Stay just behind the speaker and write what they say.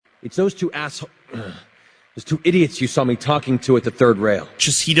It's those two those two idiots you saw me talking to at the third rail.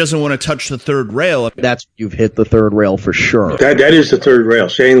 Just he doesn't want to touch the third rail. That's you've hit the third rail for sure. That is the third rail,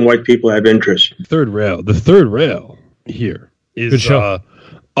 saying white people have interest. Third rail. The third rail here is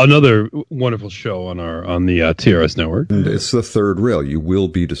another wonderful show on the TRS network. And it's the third rail. You will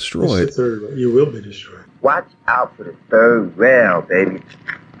be destroyed. It's the third rail. You will be destroyed. Watch out for the third rail, baby.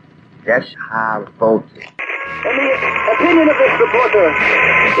 That's high voltage. In the opinion of this reporter,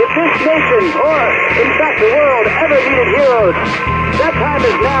 if this nation, or in fact the world, ever needed heroes, that time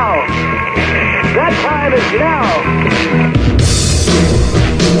is now. That time is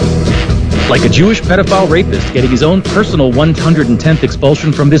now. Like a Jewish pedophile rapist getting his own personal 110th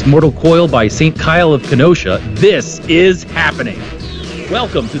expulsion from this mortal coil by St. Kyle of Kenosha, this is happening.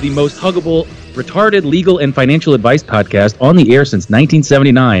 Welcome to the most huggable, retarded legal and financial advice podcast on the air since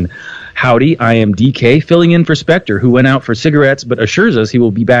 1979. Howdy, I am DK, filling in for Spectre, who went out for cigarettes but assures us he will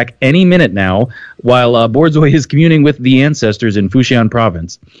be back any minute now, while Borzoy is communing with the ancestors in Fujian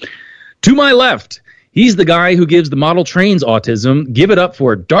province. To my left, he's the guy who gives the model trains autism. Give it up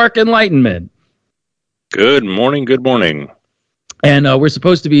for Dark Enlightenment. Good morning, good morning. And we're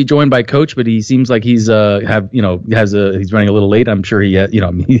supposed to be joined by Coach, but he seems like he's running a little late. I'm sure he's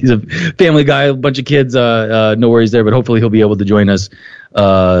a family guy, a bunch of kids, no worries there, but hopefully he'll be able to join us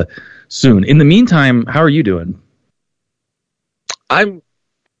soon. In the meantime, how are you doing? I'm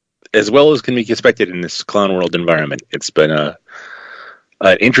as well as can be expected in this clown world environment. It's been an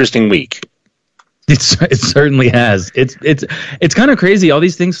interesting week. It certainly has. It's kind of crazy. All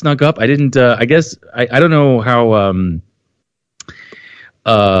these things snuck up. I didn't. I guess I don't know how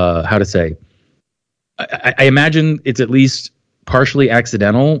to say. I imagine it's at least partially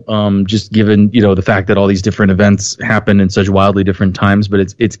accidental, just given the fact that all these different events happen in such wildly different times. But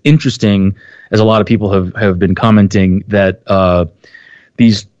it's interesting, as a lot of people have been commenting, that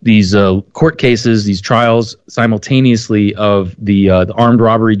these court cases, these trials simultaneously of the armed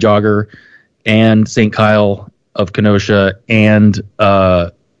robbery jogger and St. Kyle of Kenosha and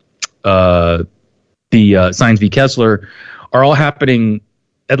the Sines v. Kessler are all happening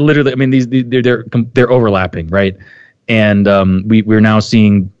at literally. I mean, they're overlapping, right? And we're now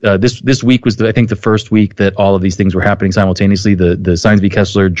seeing this week was I think the first week that all of these things were happening simultaneously. The Sines v.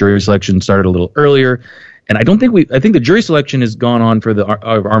 Kessler jury selection started a little earlier, and I think the jury selection has gone on for the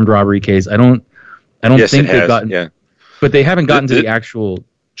armed robbery case. I don't think they've gotten, but they haven't gotten to the actual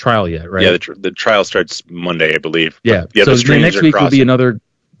trial yet, right? Yeah, the trial starts Monday, I believe. Yeah, so the next week will be another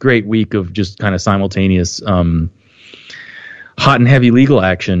great week of just kind of simultaneous hot and heavy legal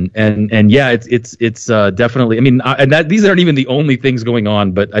action, and yeah, it's definitely. I mean, these aren't even the only things going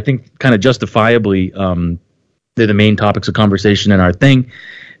on, but I think kind of justifiably, they're the main topics of conversation in our thing,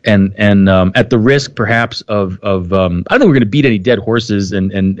 and at the risk perhaps of I don't think we're going to beat any dead horses,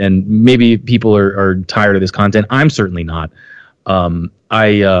 and maybe people are tired of this content. I'm certainly not. I've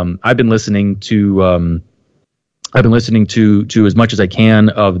been listening to as much as I can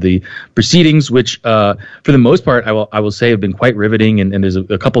of the proceedings, which for the most part I will say have been quite riveting, and there's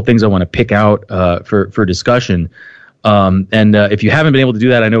a couple things I want to pick out for discussion. And if you haven't been able to do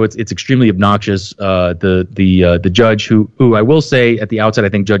that, I know it's extremely obnoxious. The judge who I will say at the outset, I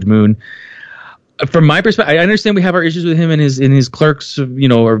think Judge Moon. From my perspective, I understand we have our issues with him and his clerks,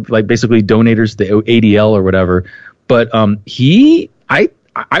 or like basically donators, the ADL or whatever. But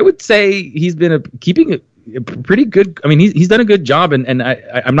I would say he's been keeping it pretty good. I mean, he's done a good job, and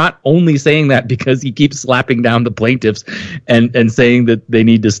I'm not only saying that because he keeps slapping down the plaintiffs and saying that they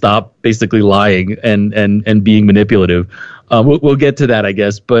need to stop basically lying and being manipulative. We'll get to that, I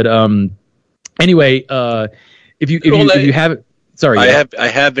guess. But anyway, if you haven't, sorry, I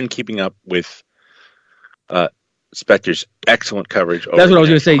have been keeping up with Spectre's excellent coverage. That's what I was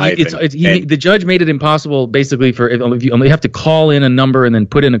going to say. The judge made it impossible, basically, if you only have to call in a number and then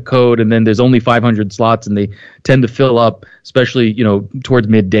put in a code, and then there's only 500 slots, and they tend to fill up, especially towards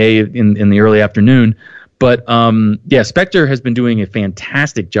midday in the early afternoon. But Spectre has been doing a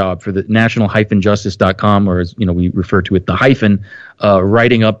fantastic job for the national-justice.com, or as we refer to it, the hyphen,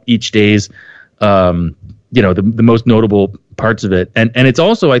 writing up each day's the most notable parts of it, and it's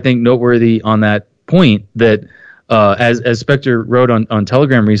also, I think, noteworthy on that point that. As Spectre wrote on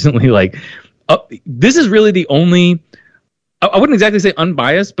Telegram recently, like this is really the only. I wouldn't exactly say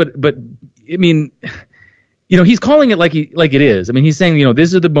unbiased, but I mean, he's calling it like it is. I mean, he's saying,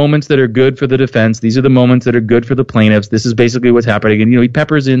 these are the moments that are good for the defense. These are the moments that are good for the plaintiffs. This is basically what's happening. And, he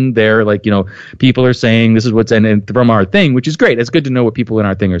peppers in there, like, people are saying this is what's and from our thing, which is great. It's good to know what people in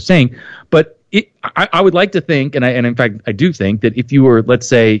our thing are saying. But I would like to think, and in fact, I do think that if you were, let's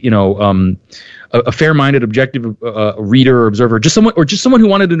say, a fair-minded, objective reader or observer, just someone who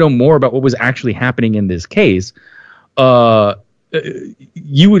wanted to know more about what was actually happening in this case,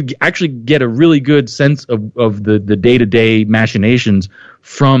 you would actually get a really good sense of the day-to-day machinations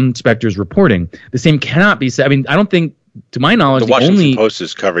from Spector's reporting. The same cannot be said. I mean, I don't think, to my knowledge, the Washington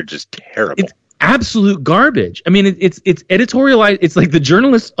Post's coverage is terrible. It's absolute garbage. I mean, it's editorialized. It's like the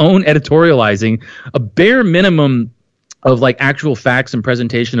journalist's own editorializing, a bare minimum of like actual facts and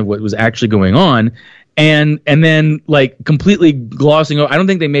presentation of what was actually going on. And then like completely glossing over. I don't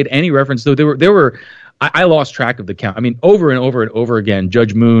think they made any reference, though. There were. I lost track of the count. I mean, over and over and over again,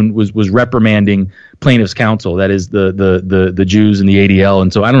 Judge Moon was reprimanding plaintiffs' counsel, that is the Jews and the ADL.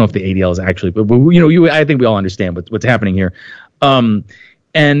 And so I don't know if the ADL is actually, but I think we all understand what's happening here. And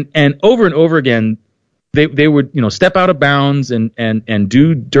over and over again, they would step out of bounds and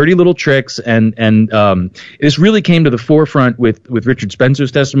do dirty little tricks. And this really came to the forefront with Richard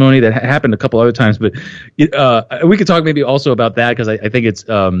Spencer's testimony. That happened a couple other times, but we could talk maybe also about that, because I think it's.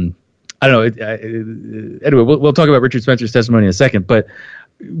 I don't know. Anyway, we'll talk about Richard Spencer's testimony in a second. But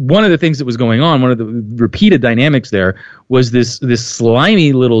one of the things that was going on, one of the repeated dynamics there, was this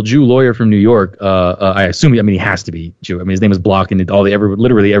slimy little Jew lawyer from New York. I assume, he has to be Jew. I mean, his name is Block, and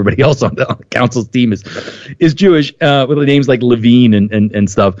literally everybody else on the counsel's team is Jewish, with names like Levine and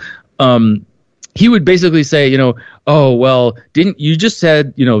stuff. He would basically say, oh, well, didn't you just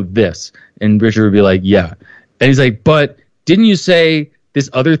said, this? And Richard would be like, yeah. And he's like, but didn't you say this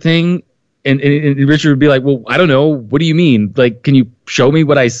other thing? And Richard would be like, well, I don't know. What do you mean? Like, can you show me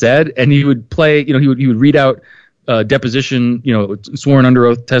what I said? And he would play, he would read out deposition, sworn under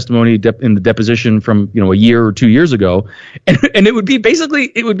oath testimony in the deposition from, a year or 2 years ago. And it would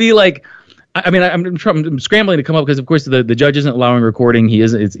be like, I mean, I'm scrambling to come up because, of course, the judge isn't allowing recording.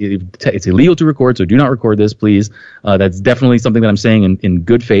 It's illegal to record, so do not record this, please. That's definitely something that I'm saying in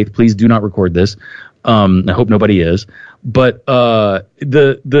good faith. Please do not record this. I hope nobody is. But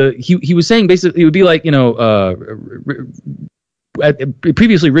he was saying basically it would be like,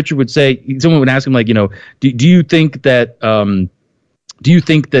 previously Richard would say, someone would ask him like, do you think that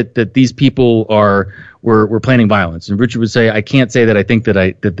these people were planning violence? And Richard would say, I can't say that I think that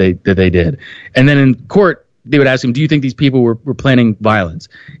they did. And then in court they would ask him, do you think these people were planning violence?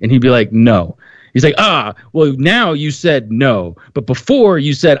 And he'd be like, no. He's like, well, now you said no, but before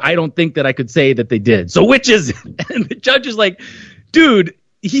you said, I don't think that I could say that they did. So which is it? And the judge is like, dude,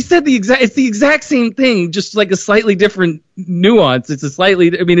 he said it's the exact same thing, just like a slightly different nuance. It's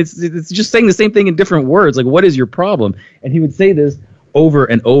just saying the same thing in different words. Like, what is your problem? And he would say this over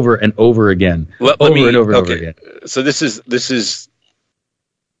and over and over again. Over again. So this is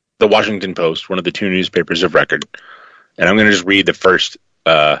the Washington Post, one of the two newspapers of record. And I'm going to just read the first,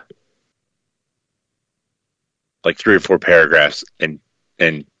 like 3 or 4 paragraphs, and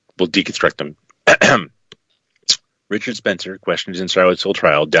we'll deconstruct them. Richard Spencer, questions in Charlottesville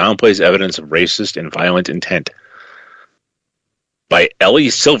trial, downplays evidence of racist and violent intent. By Ellie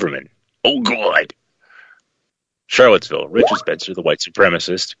Silverman. Oh, God. Charlottesville, Richard Spencer, the white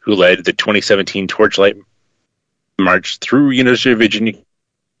supremacist, who led the 2017 Torchlight March through University of Virginia,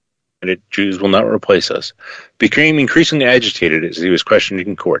 Jews will not replace us, became increasingly agitated as he was questioned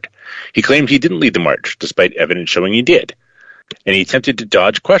in court. He claimed he didn't lead the march, despite evidence showing he did. And he attempted to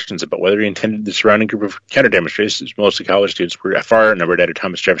dodge questions about whether he intended the surrounding group of counter-demonstrators, mostly college students, were far outnumbered at a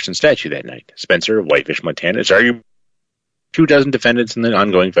Thomas Jefferson statue that night. Spencer of Whitefish, Montana, is arguing 24 defendants in the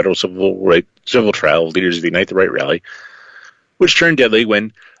ongoing federal civil trial of leaders of the Unite the Right rally, which turned deadly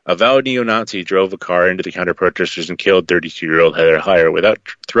when a vowed neo-Nazi drove a car into the counter-protesters and killed 32-year-old Heather Heyer.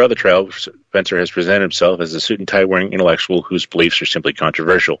 Throughout the trial, Spencer has presented himself as a suit-and-tie-wearing intellectual whose beliefs are simply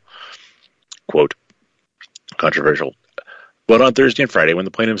controversial. Quote, controversial. But on Thursday and Friday, when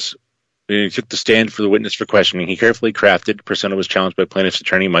the plaintiffs took the stand for the witness for questioning, he carefully crafted persona was challenged by plaintiff's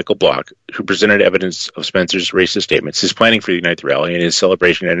attorney Michael Block, who presented evidence of Spencer's racist statements, his planning for the Unite the Rally, and his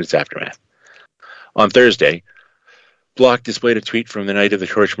celebration and its aftermath. On Thursday, Block displayed a tweet from the night of the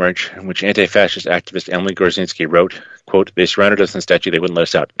Torch March in which anti-fascist activist Emily Gorzinski wrote, quote, they surrounded us in the statue, they wouldn't let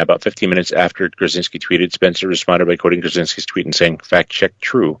us out. About 15 minutes after Gorzinski tweeted, Spencer responded by quoting Gorzinski's tweet and saying, fact check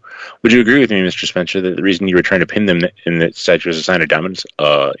true. Would you agree with me, Mr. Spencer, that the reason you were trying to pin them in the statue was a sign of dominance?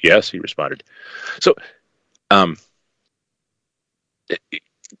 Yes, he responded. So,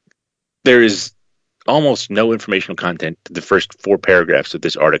 there is almost no informational content to the first 4 paragraphs of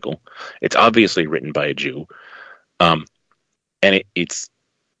this article. It's obviously written by a Jew. And it's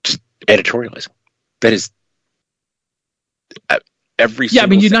just editorializing. That is every. Yeah, I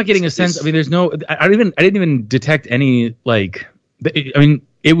mean, you're not getting a sense. I mean, there's no. I didn't even detect any like. I mean,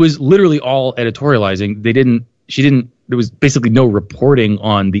 it was literally all editorializing. She didn't. There was basically no reporting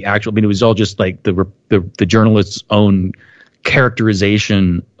on the actual. I mean, it was all just like the journalist's own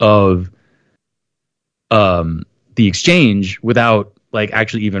characterization of the exchange without like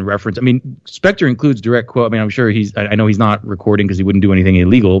actually even reference. I mean, Spectre includes direct quote. I mean, I'm sure I know he's not recording because he wouldn't do anything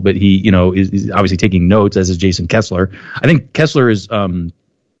illegal, but he, is obviously taking notes, as is Jason Kessler. I think Kessler is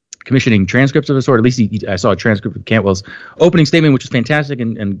commissioning transcripts of a sort. At least I saw a transcript of Cantwell's opening statement, which is fantastic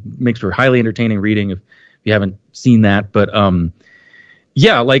and makes for highly entertaining reading if you haven't seen that. But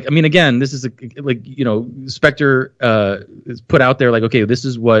yeah, like, I mean, again, this is Spectre is put out there like, okay, this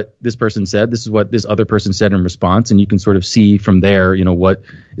is what this person said. This is what this other person said in response. And you can sort of see from there, what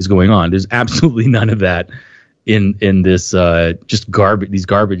is going on. There's absolutely none of that in this just these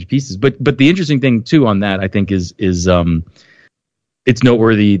garbage pieces. But the interesting thing too on that, I think, is it's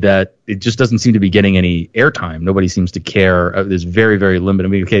noteworthy that it just doesn't seem to be getting any airtime. Nobody seems to care. There's very, very limited.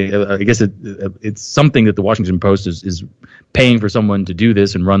 I mean, okay, I guess it's something that the Washington Post is paying for someone to do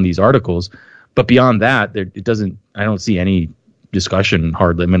this and run these articles. But beyond that, I don't see any discussion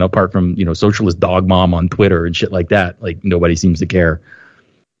hardly. I mean, apart from, socialist dog mom on Twitter and shit like that, like nobody seems to care.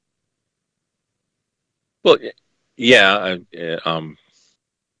 Well, yeah.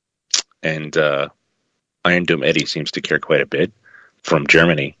 And Iron Dome Eddie seems to care quite a bit. From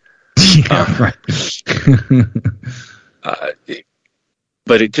Germany, right.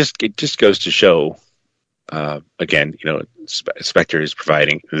 But it just goes to show, again, Spectre is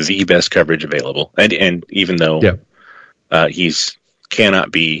providing the best coverage available, and even though he's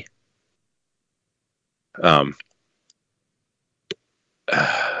cannot be,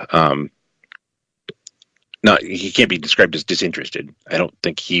 he can't be described as disinterested. I don't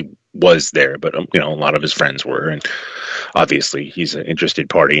think he was there, but a lot of his friends were, and obviously he's an interested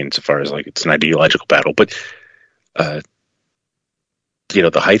party insofar as like it's an ideological battle. But the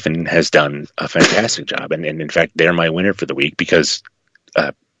Hyphen has done a fantastic job, and in fact they're my winner for the week because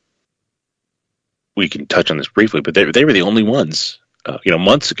we can touch on this briefly, but they were the only ones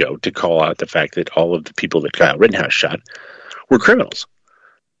months ago to call out the fact that all of the people that Kyle Rittenhouse shot were criminals.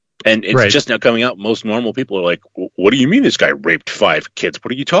 And it's just now coming out. Most normal people are like, what do you mean this guy raped 5 kids?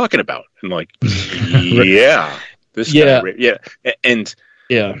 What are you talking about? And like, yeah, this guy raped, yeah. And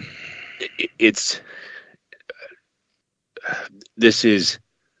yeah, this is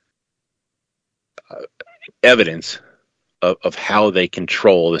evidence of how they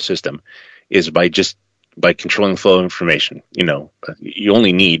control the system is by controlling the flow of information. You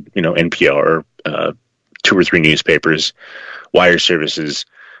only need, NPR, 2 or 3 newspapers, wire services,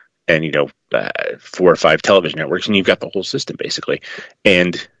 and 4 or 5 television networks, and you've got the whole system basically.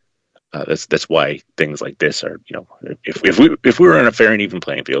 And that's why things like this are, if we were on a fair and even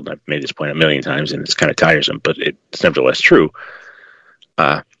playing field, and I've made this point a million times, and it's kind of tiresome, but it's nevertheless true.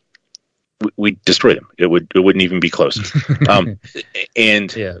 We destroy them. It wouldn't even be close.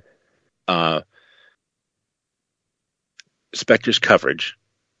 Spectre's coverage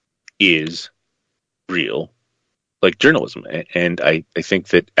is real. Like journalism. And I think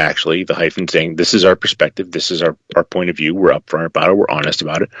that actually the Hyphen saying, this is our perspective, this is our point of view, we're upfront about it, we're honest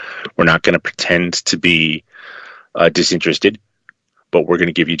about it, we're not going to pretend to be disinterested, but we're going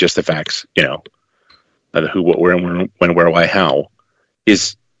to give you just the facts, the who, what, where, when, where, why, how,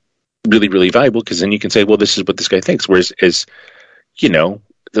 is really, really valuable, because then you can say, well, this is what this guy thinks. Whereas, the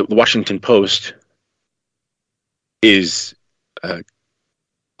Washington Post is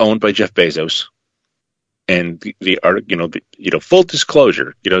owned by Jeff Bezos. And the article, full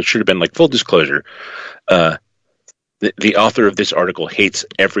disclosure, it should have been like full disclosure. The author of this article hates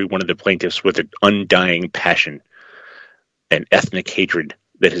every one of the plaintiffs with an undying passion and ethnic hatred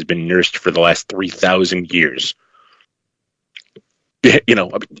that has been nursed for the last 3,000 years.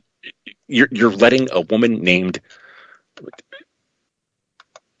 You're letting a woman named,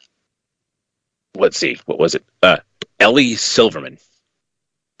 let's see, what was it? Ellie Silverman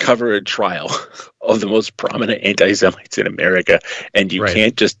cover a trial of the most prominent anti-Semites in America, and you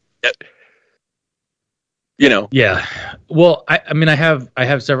can't just, Yeah. Well, I mean, I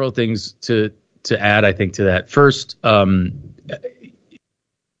have several things to add, I think, to that. First,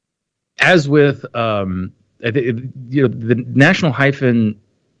 as with, the National Hyphen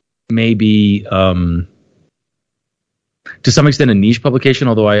may be, to some extent, a niche publication,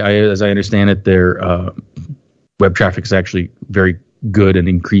 although as I understand it, their web traffic is actually very good and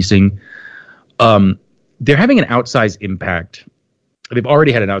increasing. They're having an outsized impact they've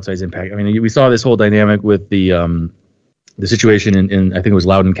already had an outsized impact. I mean, we saw this whole dynamic with the situation in I think it was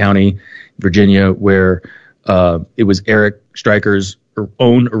Loudoun County, Virginia, where it was Eric Stryker's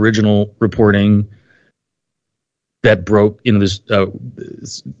own original reporting that broke, this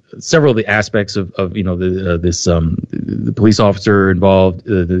several of the aspects of the police officer involved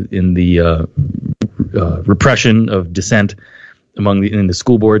in the repression of dissent in the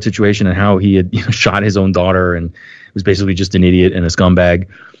school board situation, and how he had shot his own daughter and was basically just an idiot and a scumbag.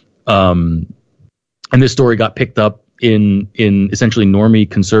 And this story got picked up in essentially normie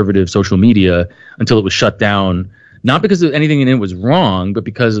conservative social media until it was shut down, not because of anything in it was wrong, but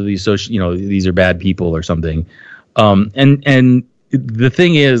because of these these are bad people or something. And the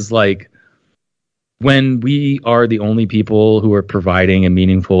thing is, like, when we are the only people who are providing a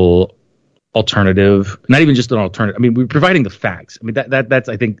meaningful alternative, not even just an alternative. I mean, we're providing the facts. I mean, that's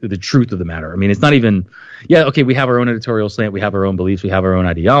I think the truth of the matter. I mean, it's not even, okay, we have our own editorial slant, we have our own beliefs, we have our own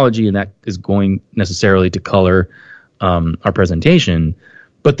ideology, and that is going necessarily to color our presentation.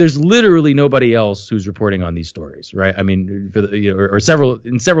 But there's literally nobody else who's reporting on these stories, right? I mean,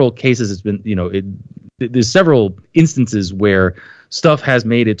 in several cases, it's been, there's several instances where stuff has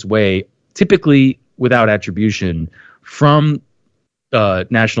made its way, typically without attribution, from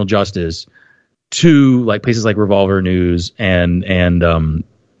National Justice to like places like Revolver News and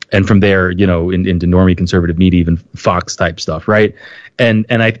from there, into normie conservative media, even Fox type stuff, right? And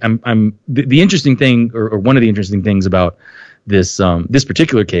I'm the interesting thing, or one of the interesting things about this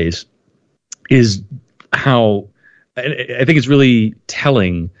particular case is how I think it's really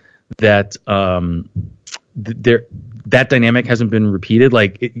telling that that dynamic hasn't been repeated.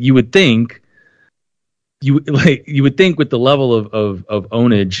 Like you would think with the level of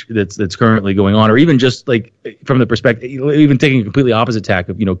ownage that's currently going on, or even just like from the perspective, even taking a completely opposite tack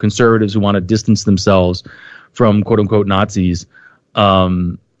of conservatives who want to distance themselves from quote unquote Nazis,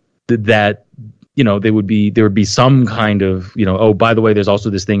 that there would be some kind of oh, by the way, there's also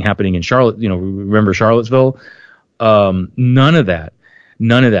this thing happening in Charlotte. Remember Charlottesville? None of that.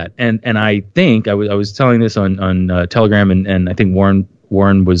 And I think I was telling this on Telegram, and I think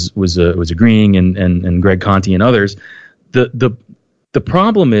Warren was agreeing, and Greg Conti and others. The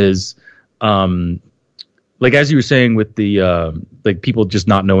problem is, like as you were saying with the like people just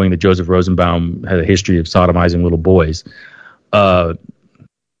not knowing that Joseph Rosenbaum had a history of sodomizing little boys.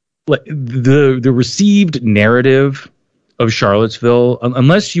 Like the received narrative of Charlottesville,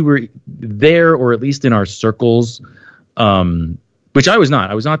 unless you were there or at least in our circles, which I was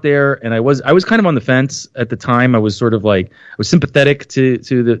not. I was not there, and I was kind of on the fence at the time. I was sort of like, I was sympathetic to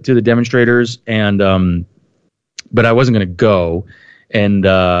the demonstrators, and but I wasn't going to go. And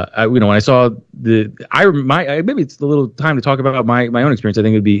when I saw maybe it's a little time to talk about my own experience. I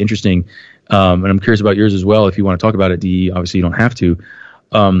think it would be interesting, and I'm curious about yours as well. If you want to talk about it, DE, obviously you don't have to.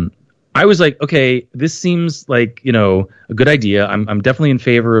 I was like, okay, this seems like, a good idea. I'm definitely in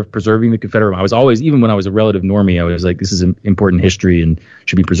favor of preserving the Confederate. I was always, even when I was a relative normie, I was like, this is an important history and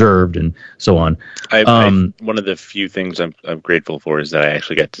should be preserved and so on. One of the few things I'm grateful for is that I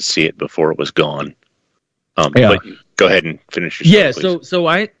actually got to see it before it was gone. But go ahead and finish your story, please.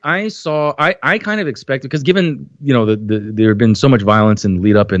 So I kind of expected, because given, there had been so much violence and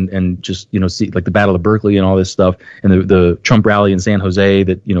lead up and just, see like the Battle of Berkeley and all this stuff, and the Trump rally in San Jose,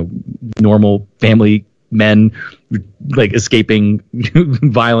 that, normal family men like escaping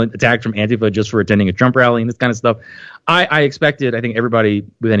violent attack from Antifa just for attending a Trump rally and this kind of stuff. I expected, I think everybody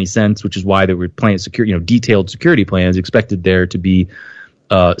with any sense, which is why they were playing detailed security plans, expected there to be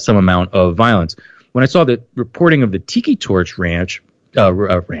some amount of violence. When I saw the reporting of the Tiki Torch ranch, why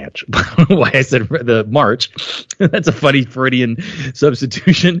I said the march, that's a funny Freudian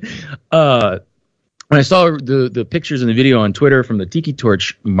substitution. When I saw the pictures and the video on Twitter from the Tiki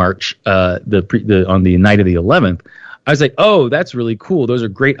Torch march, on the night of the 11th, I was like, oh, that's really cool. Those are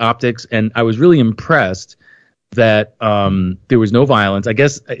great optics, and I was really impressed that there was no violence. I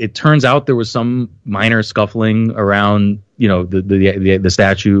guess it turns out there was some minor scuffling around, the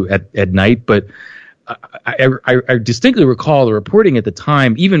statue at night, but I distinctly recall the reporting at the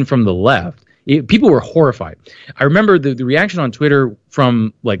time, even from the left. People were horrified. I remember the reaction on Twitter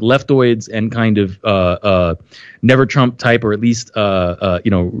from like leftoids and kind of never Trump type, or at least rightoids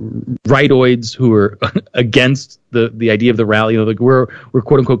who were against the idea of the rally. Like we're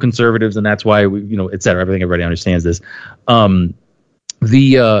quote unquote conservatives, and that's why we, et cetera. I think everybody understands this.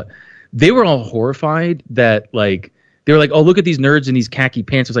 They were all horrified that like. They were like, oh, look at these nerds in these khaki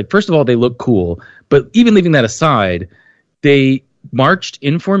pants. It's like, first of all, they look cool. But even leaving that aside, they marched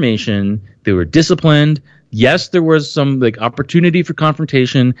in formation. They were disciplined. Yes, there was some like opportunity for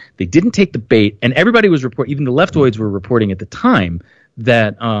confrontation. They didn't take the bait. And everybody was reporting, even the leftoids were reporting at the time,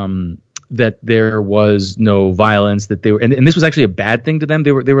 that that there was no violence, that they were, and this was actually a bad thing to them.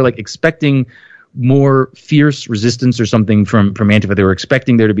 They were like expecting more fierce resistance or something from Antifa. They were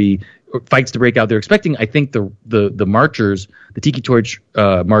expecting there to be fights to break out. They're expecting, I think, the marchers, the Tiki Torch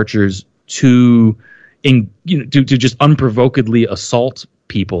marchers, to just unprovokedly assault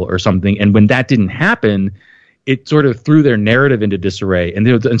people or something. And when that didn't happen, it sort of threw their narrative into disarray.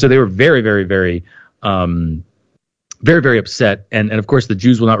 And so they were very, very, very, very, very upset. And of course, the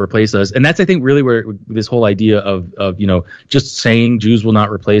Jews will not replace us. And that's, I think, really where this whole idea of just saying Jews will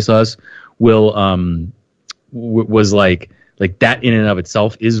not replace us was like that in and of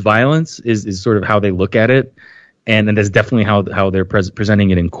itself is violence, is sort of how they look at it. And that's definitely how they're presenting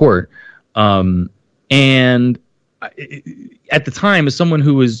it in court. And at the time, as someone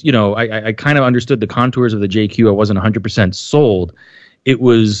who was, I kind of understood the contours of the JQ. I wasn't 100% sold. It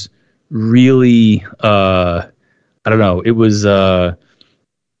was really, I don't know. It was,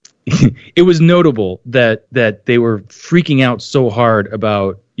 it was notable that they were freaking out so hard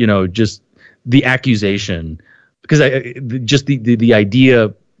about, just the accusation, because the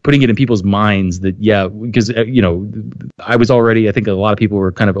idea, putting it in people's minds that, because, I was already, I think a lot of people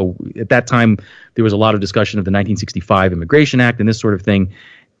were kind of, at that time, there was a lot of discussion of the 1965 Immigration Act and this sort of thing.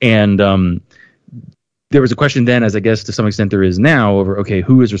 And there was a question then, as I guess to some extent there is now, over, okay,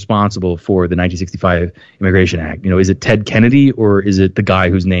 who is responsible for the 1965 Immigration Act? Is it Ted Kennedy, or is it the guy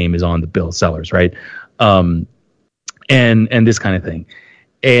whose name is on the bill, Sellers, right? And this kind of thing.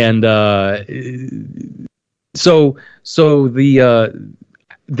 And so the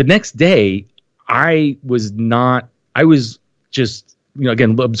next day, I was just,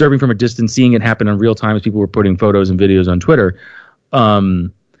 again, observing from a distance, seeing it happen in real time as people were putting photos and videos on Twitter.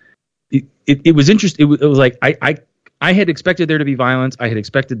 It was interesting. It was like, I had expected there to be violence. I had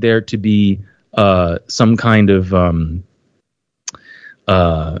expected there to be some kind of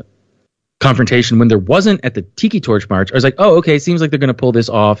confrontation. When there wasn't at the Tiki Torch March, I was like, oh, okay, seems like they're going to pull this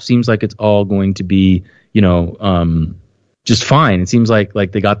off. Seems like it's all going to be, just fine. It seems like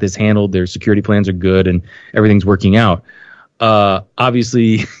they got this handled. Their security plans are good and everything's working out.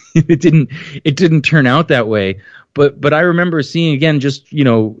 Obviously, it didn't turn out that way. But I remember seeing, again, just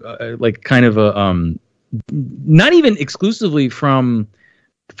like kind of a not even exclusively from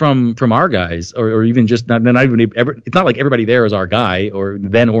our guys, or even just not even ever. It's not like everybody there is our guy, or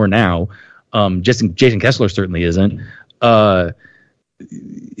then or now. Jason Kessler certainly isn't.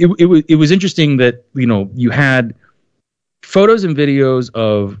 It was interesting that you had photos and videos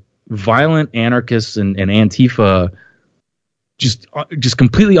of violent anarchists and Antifa just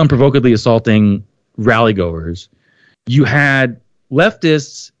completely unprovokedly assaulting rallygoers. You had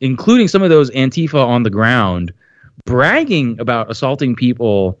leftists, including some of those Antifa on the ground, bragging about assaulting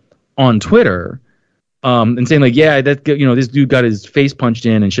people on Twitter, and saying like, yeah, that this dude got his face punched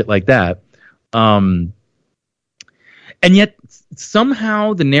in and shit like that. And yet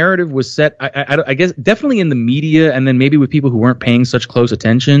somehow the narrative was set, I guess, definitely in the media, and then maybe with people who weren't paying such close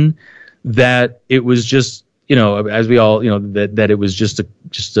attention, that it was just, as we all, that it was just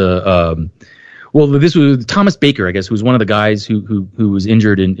a well, this was Thomas Baker, I guess, who was one of the guys who was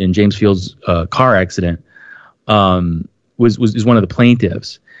injured in James Field's car accident, was one of the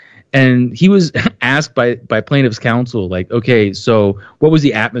plaintiffs. And he was asked by plaintiff's counsel, like, okay, so what was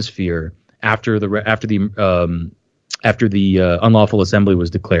the atmosphere after the unlawful assembly was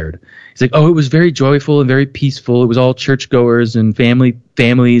declared? He's like, oh, it was very joyful and very peaceful. It was all churchgoers and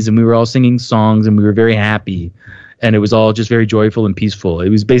families, and we were all singing songs, and we were very happy. And it was all just very joyful and peaceful. It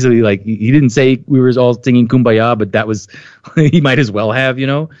was basically like, he didn't say we were all singing Kumbaya, but that was, he might as well have,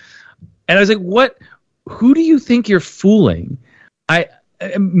 And I was like, who do you think you're fooling?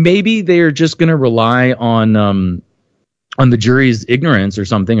 Maybe they're just going to rely on the jury's ignorance or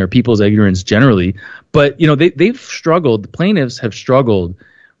something, or people's ignorance generally. But, they've struggled. The plaintiffs have struggled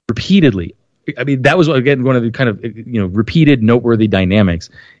repeatedly. I mean, that was, again, one of the kind of, repeated noteworthy dynamics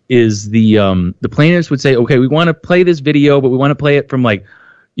is the plaintiffs would say, okay, we want to play this video, but we want to play it from 1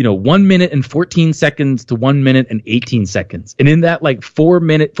 minute and 14 seconds to 1 minute and 18 seconds. And in that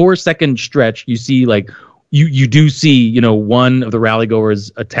 4 second stretch, you see you do see, one of the rallygoers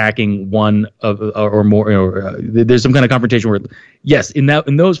attacking one of or more, there's some kind of confrontation where, yes, in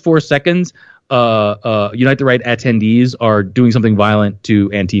those 4 seconds, Unite the Right attendees are doing something violent to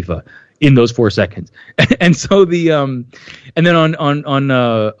Antifa in those 4 seconds. And so and then on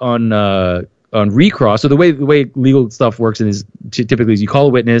recross, so the way legal stuff works is typically is you call a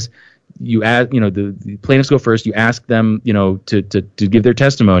witness, you ask, the plaintiffs go first, you ask them, to give their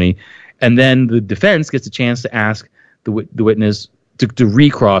testimony, and then the defense gets a chance to ask the witness to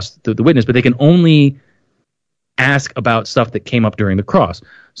recross the witness, but they can only ask about stuff that came up during the cross.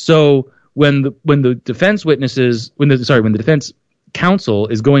 So when the defense counsel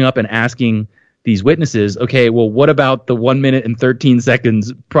is going up and asking these witnesses, okay, well, what about the 1 minute and 13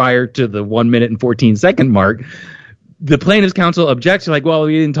 seconds prior to the 1 minute and 14 second mark? The plaintiff's counsel objects, like, well,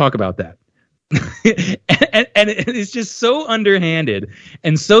 we didn't talk about that. and it's just so underhanded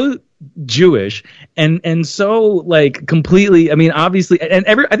and so Jewish and so like completely. I mean, obviously, and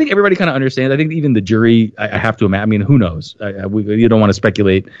I think everybody kind of understands. I think even the jury. I have to imagine. I mean, who knows? You don't want to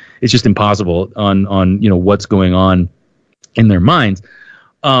speculate. It's just impossible on what's going on in their minds.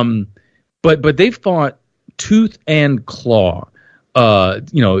 But they fought tooth and claw.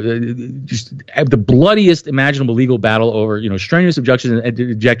 Just the bloodiest imaginable legal battle over, strenuous objections,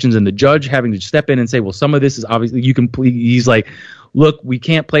 and the judge having to step in and say, well, some of this is obviously he's like, look, we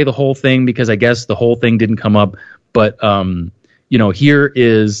can't play the whole thing because I guess the whole thing didn't come up. But, here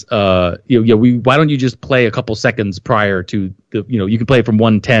is, why don't you just play a couple seconds prior to you can play from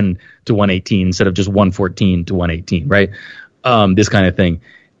 110 to 118 instead of just 114 to 118, right? This kind of thing.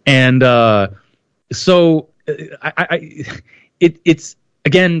 And, so It's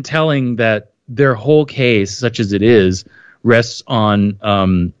again telling that their whole case, such as it is, rests on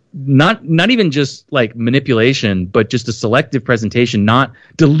not even just like manipulation, but just a selective presentation, not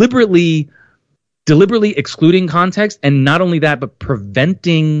deliberately excluding context, and not only that, but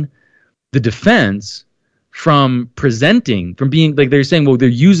preventing the defense from being like they're saying, well, they're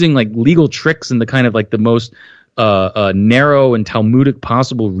using like legal tricks and the kind of like the most narrow and Talmudic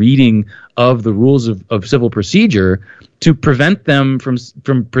possible reading of the rules of civil procedure to prevent them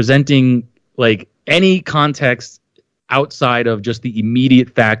from presenting like any context outside of just the immediate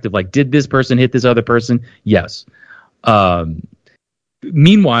fact of like, did this person hit this other person? Yes.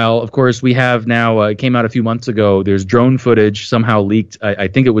 Meanwhile, of course, we have now, it came out a few months ago, there's drone footage somehow leaked. I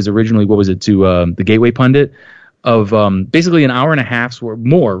think it was originally, to the Gateway Pundit of basically an hour and a half's or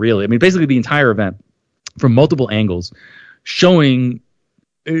more, really. I mean, basically the entire event from multiple angles showing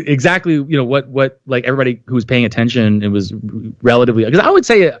exactly, what like everybody who was paying attention, it was relatively, because I would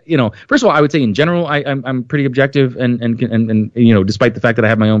say, first of all, I would say in general, I'm pretty objective and despite the fact that I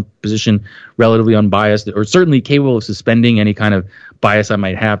have my own position, relatively unbiased, or certainly capable of suspending any kind of bias I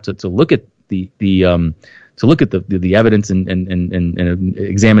might have to look at the evidence and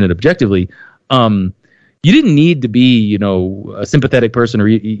examine it objectively. You didn't need to be, a sympathetic person or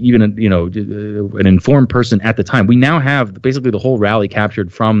even, an informed person at the time. We now have basically the whole rally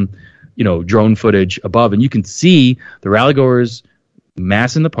captured from, drone footage above, and you can see the rally goers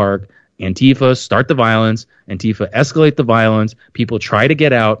mass in the park. Antifa start the violence. Antifa escalate the violence. People try to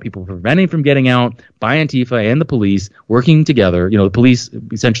get out. People preventing from getting out by Antifa and the police working together. The police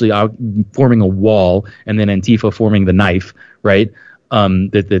essentially forming a wall, and then Antifa forming the knife, right?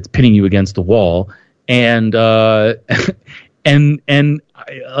 That's pinning you against the wall. And I don't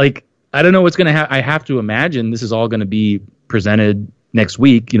know what's going to happen. I have to imagine this is all going to be presented next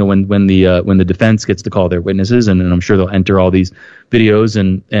week, when the defense gets to call their witnesses, and I'm sure they'll enter all these videos,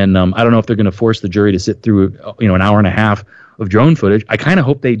 and I don't know if they're going to force the jury to sit through, an hour and a half of drone footage. I kind of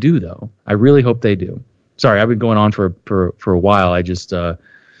hope they do, though. I really hope they do. Sorry, I've been going on for a while. I just think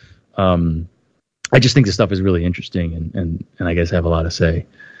this stuff is really interesting, and I guess I have a lot to say.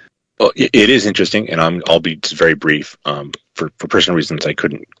 Well, it is interesting, and I'll be just very brief. For personal reasons, I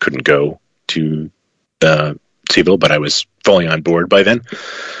couldn't go to CVille, but I was fully on board by then,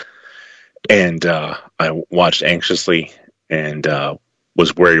 and I watched anxiously and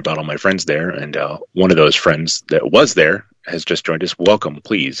was worried about all my friends there. And one of those friends that was there has just joined us. Welcome,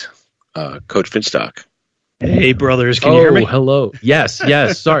 please, Coach Finstock. Hey, brothers, can you hear me? Hello. Yes.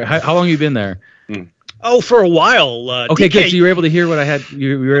 Sorry, how long have you been there? Oh, for a while. Okay, DK, good. So you were able to hear what I had.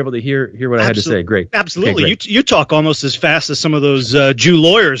 You were able to hear what I had to say. Great. Absolutely. Okay, great. You talk almost as fast as some of those Jew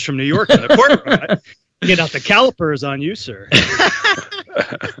lawyers from New York in the courtroom. Get out the calipers on you, sir.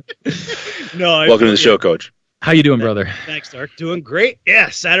 Welcome to the show, Coach. How you doing, brother? Thanks, Dark. Doing great.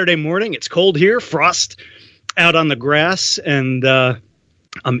 Yeah, Saturday morning. It's cold here. Frost out on the grass, and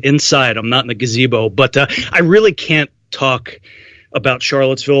I'm inside. I'm not in the gazebo, but I really can't talk about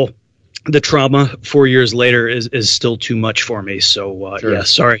Charlottesville. The trauma 4 years later is still too much for me. So Sure. Yeah,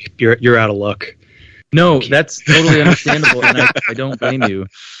 sorry, you're out of luck. No, that's totally understandable, and I don't blame you.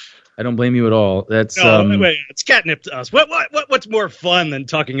 I don't blame you at all. That's wait, it's catnip to us. What's more fun than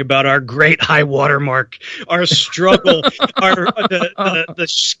talking about our great high watermark, our struggle, the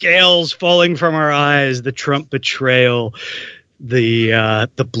scales falling from our eyes, the Trump betrayal, the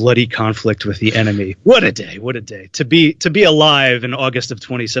bloody conflict with the enemy. What a day! What a day to be alive in August of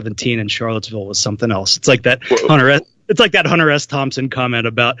 2017 in Charlottesville was something else. It's like that It's like that Hunter S. Thompson comment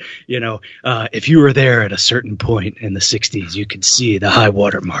about, if you were there at a certain point in the 60s, you could see the high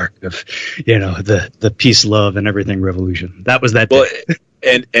water mark of, the peace, love, and everything revolution. That was that day.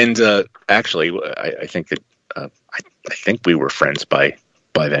 Well, actually, I think that I think we were friends by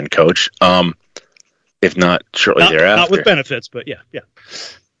then, Coach. If not shortly thereafter. Not with benefits, but yeah.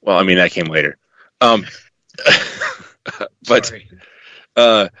 Well, I mean, that came later. But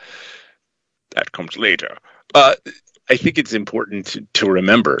that comes later. I think it's important to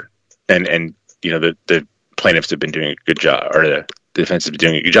remember, and the plaintiffs have been doing a good job, or the defense has been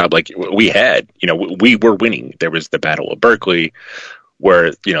doing a good job. Like we were winning. There was the Battle of Berkeley, where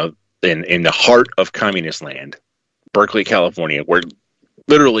in the heart of communist land, Berkeley, California, where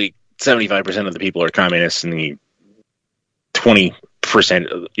literally 75% of the people are communists, and the 20%,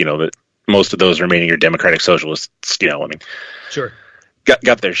 that most of those remaining are democratic socialists. Sure,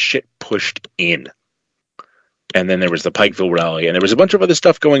 got their shit pushed in. And then there was the Pikeville rally, and there was a bunch of other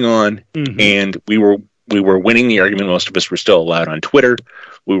stuff going on, and we were winning the argument. Most of us were still allowed on Twitter.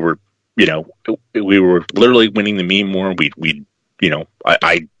 We were literally winning the meme war.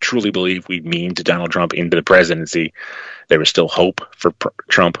 I truly believe we memed Donald Trump into the presidency. There was still hope for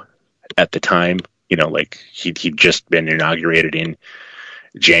Trump at the time. He'd just been inaugurated in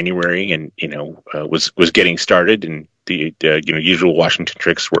January, and was getting started, and the usual Washington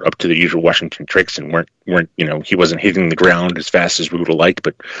tricks were up to the usual Washington tricks, and weren't he wasn't hitting the ground as fast as we would have liked,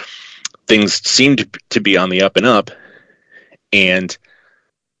 but things seemed to be on the up and up, and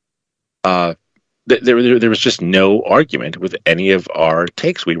there was just no argument with any of our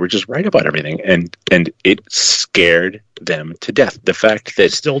takes. We were just right about everything, and it scared them to death. The fact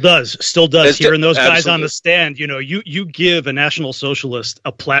that still does hearing those guys absolutely. On the stand, you give a National Socialist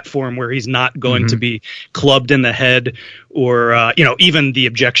a platform where he's not going to be clubbed in the head, or even the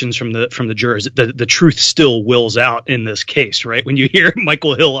objections from the jurors. The truth still wills out in this case, right? When you hear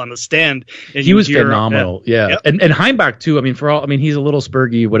Michael Hill on the stand, and he was phenomenal. Yeah. And Heimbach too. I mean, he's a little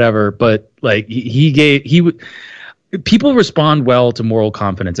spurgy, whatever, but like people respond well to moral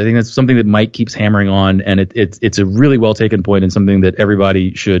confidence. I think that's something that Mike keeps hammering on, and it's a really well taken point, and something that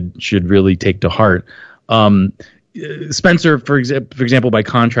everybody should really take to heart. Spencer, for example, by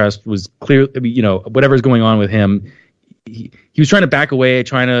contrast, was clear. Whatever's going on with him, he was trying to back away,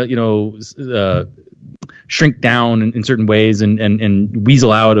 trying to shrink down in certain ways, and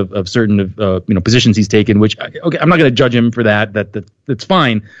weasel out of certain positions he's taken. Which I'm not going to judge him for that. That's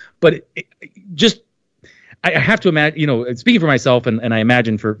fine, but I have to imagine, speaking for myself, and I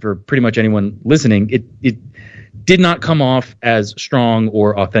imagine for pretty much anyone listening, it did not come off as strong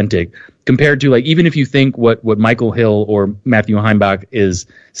or authentic compared to, even if you think what Michael Hill or Matthew Heimbach is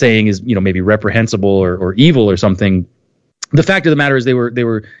saying is, maybe reprehensible or evil or something. The fact of the matter is they were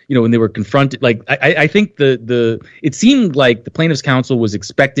when they were confronted, I think it seemed like the plaintiff's counsel was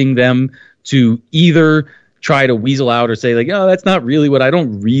expecting them to either try to weasel out or say that's not really what I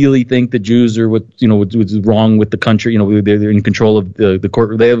don't really think the Jews are what's wrong with the country. They're in control of the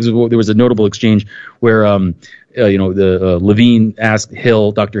court. There was a notable exchange where Levine asked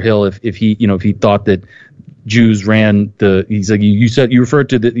Dr. Hill, if he thought that Jews ran he's like, you said, you referred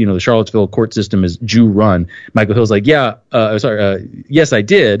to the Charlottesville court system as Jew run. Michael Hill's like, yes, I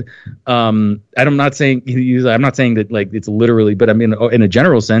did. I'm not saying that it's literally, but I mean, in a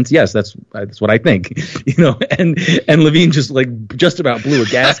general sense, yes, that's what I think, and Levine just about blew a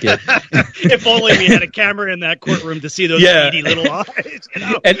gasket. If only we had a camera in that courtroom to see those beady little eyes.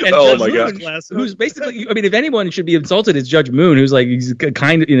 And oh my God. Who's basically, if anyone should be insulted, it's Judge Moon, who's he's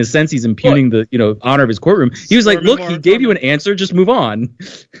kind of, in a sense, he's impugning the honor of his courtroom. He was like, look, he gave you an answer, just move on.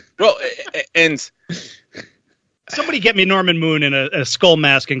 Well, and somebody get me Norman Moon in a skull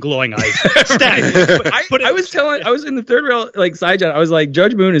mask and glowing eyes. I was in the third rail, side chat. I was like,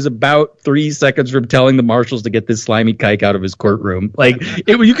 Judge Moon is about 3 seconds from telling the marshals to get this slimy kike out of his courtroom.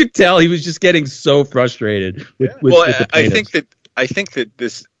 You could tell he was just getting so frustrated with the plaintiffs. I think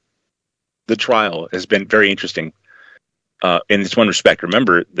that the trial has been very interesting. In this one respect,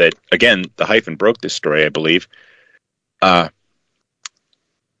 remember that, again, the hyphen broke this story, I believe, that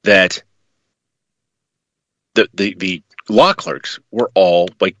the law clerks were all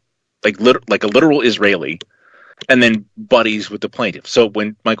like a literal Israeli, and then buddies with the plaintiff. So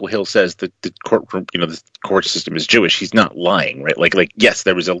when Michael Hill says that the courtroom, the court system is Jewish, he's not lying, right? Yes,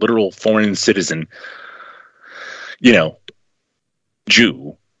 there was a literal foreign citizen,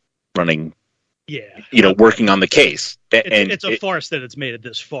 Jew running. Yeah, working on the case. It's a farce that it's made it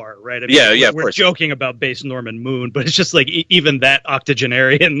this far, right? We're joking about base Norman Moon, but it's just even that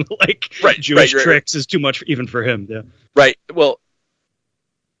octogenarian Jewish tricks is too much even for him. Yeah. Right. Well,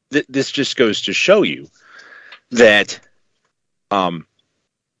 this just goes to show you that, all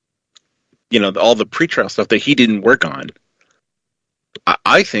the pretrial stuff that he didn't work on.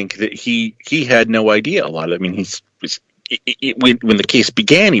 I think that he had no idea a lot of it. I mean, when the case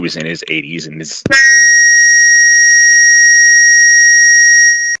began, he was in his 80s and his.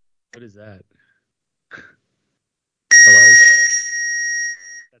 What is that? Hello.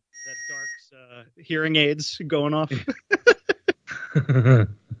 That Dark's hearing aids going off.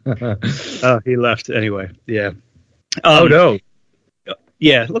 Oh, he left anyway. Yeah. Oh no.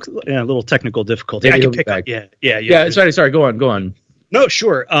 Yeah, looks a little technical difficulty. Yeah, I can pick up. Yeah. Sorry. Go on. No,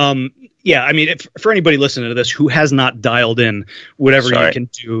 sure. Yeah, I mean, for anybody listening to this who has not dialed in, whatever you can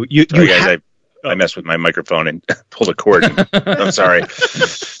do, I messed with my microphone and pulled a cord. I'm sorry.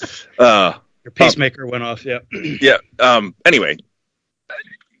 Your pacemaker went off. Yeah. Yeah. Anyway.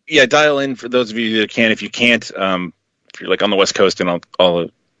 Yeah, dial in for those of you that can. If you can't, if you're like on the West Coast and all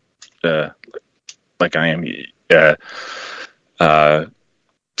like I am,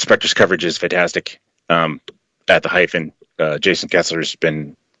 Spectre's coverage is fantastic. At the Hyphen, Jason Kessler's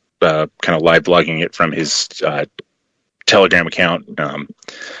been kind of live blogging it from his Telegram account.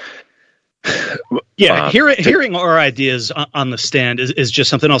 Hearing our ideas on the stand is just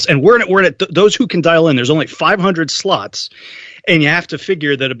something else. And we're at those who can dial in. There's only 500 slots, and you have to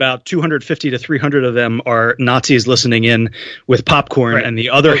figure that about 250 to 300 of them are Nazis listening in with popcorn, right. And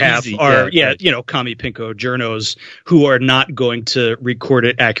the other half are commie pinko journos who are not going to record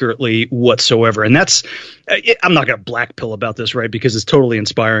it accurately whatsoever. And that's I'm not going to black pill about this, right? Because it's totally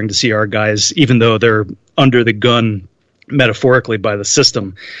inspiring to see our guys, even though they're under the gun metaphorically by the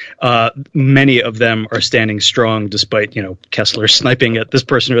system, many of them are standing strong despite Kessler sniping at this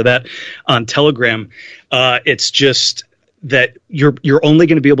person or that on Telegram. It's just that you're only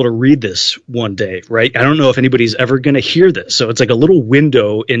going to be able to read this one day, right? I don't know if anybody's ever going to hear this, so it's like a little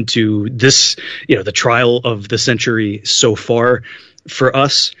window into this, the trial of the century so far for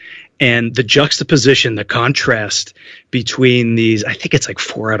us. And the juxtaposition, the contrast between these, I think it's like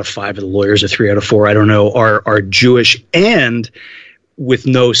 4 out of 5 of the lawyers or 3 out of 4, I don't know, are Jewish and with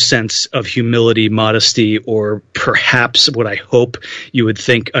no sense of humility, modesty, or perhaps what I hope you would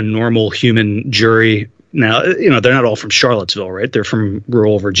think a normal human jury. Now, they're not all from Charlottesville, right? They're from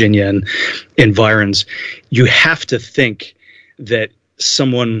rural Virginia and environs. You have to think that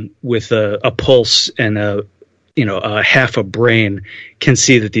someone with a pulse and a half a brain can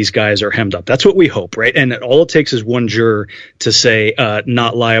see that these guys are hemmed up. That's what we hope, right? And all it takes is one juror to say,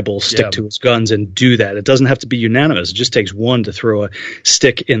 not liable, stick to his guns, and do that. It doesn't have to be unanimous. It just takes one to throw a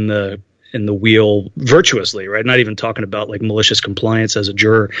stick in the wheel virtuously, right? Not even talking about like malicious compliance as a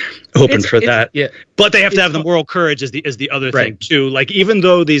juror, hoping for that. Yeah. But they have to have the moral courage as the other thing too. Like even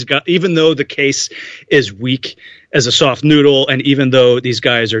though the case is weak as a soft noodle, and even though these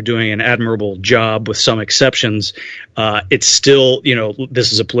guys are doing an admirable job with some exceptions, it's still,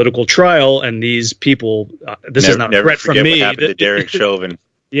 this is a political trial, and these people, this is not a threat from me. What happened to Derek Chauvin.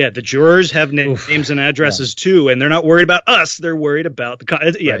 Yeah, the jurors have names and addresses too, and they're not worried about us. They're worried about the.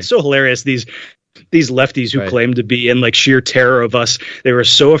 It's so hilarious. These lefties who claim to be in like sheer terror of us. They were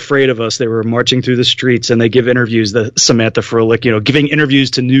so afraid of us. They were marching through the streets, and they give interviews. The Samantha Froelich, giving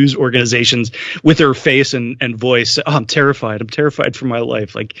interviews to news organizations with her face and voice. Oh, I'm terrified. I'm terrified for my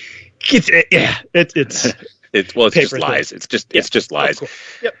life. Like, it's just lies. It's just lies. Cool.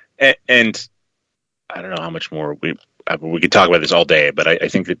 Yep. And I don't know how much more we could talk about this all day, but I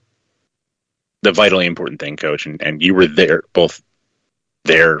think that the vitally important thing, Coach, and you were there, both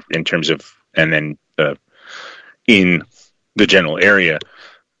there in terms of, and then in the general area.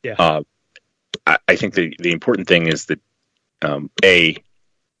 Yeah. I think the important thing is that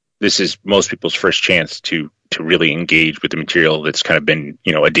this is most people's first chance to really engage with the material that's kind of been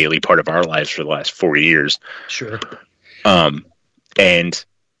a daily part of our lives for the last 4 years. Sure. And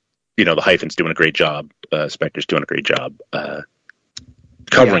the Hyphen's doing a great job. Spectre's doing a great job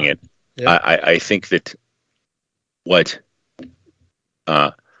covering it. Yeah. I think that what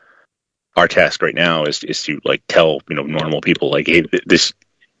our task right now is to like tell normal people like, hey, this,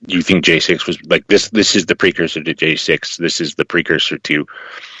 you think J6 was like this is the precursor to J6. This is the precursor to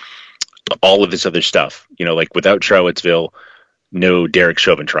all of this other stuff. Like without Charlottesville, no Derek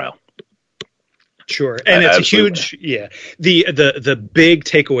Chauvin trial. Sure. And it's absolutely. A huge, the big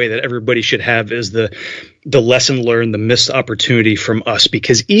takeaway that everybody should have is the lesson learned, the missed opportunity from us,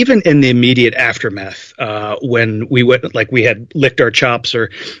 because even in the immediate aftermath, when we went, like we had licked our chops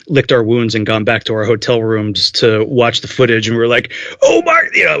or licked our wounds and gone back to our hotel rooms to watch the footage, and we're like, oh my,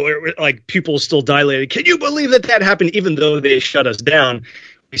 we're like pupils still dilated. Can you believe that happened? Even though they shut us down,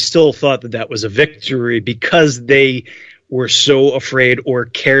 we still thought that was a victory because they were so afraid or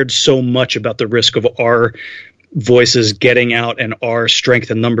cared so much about the risk of our voices getting out and our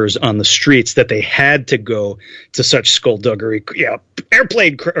strength in numbers on the streets that they had to go to such skullduggery. Yeah,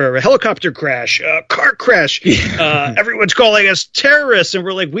 airplane or a helicopter crash, car crash. Everyone's calling us terrorists, and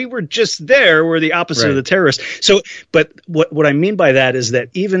we're like, we were just there. We're the opposite of the terrorists. So, but what I mean by that is that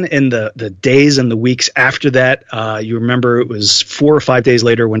even in the days and the weeks after that, you remember it was 4 or 5 days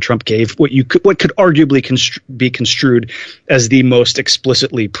later when Trump gave what could arguably be construed as the most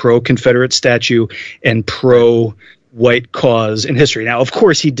explicitly pro-Confederate statue and pro-white cause in history. Now, of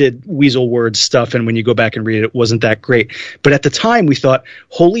course, he did weasel word stuff, and when you go back and read it, it wasn't that great. But at the time, we thought,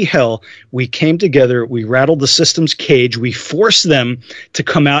 holy hell, we came together, we rattled the system's cage, we forced them to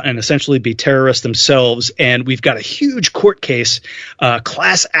come out and essentially be terrorists themselves, and we've got a huge court case,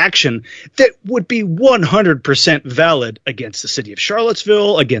 class action, that would be 100% valid against the city of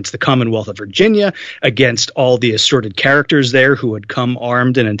Charlottesville, against the Commonwealth of Virginia, against all the assorted characters there who had come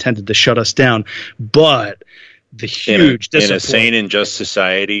armed and intended to shut us down. But the huge in a sane and just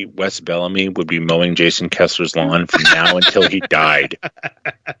society, Wes Bellamy would be mowing Jason Kessler's lawn from now until he died.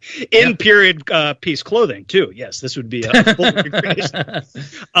 In period piece clothing too. Yes, this would be a full recreation.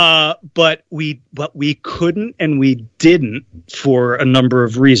 But we couldn't and we didn't for a number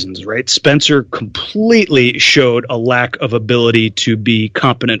of reasons, right? Spencer completely showed a lack of ability to be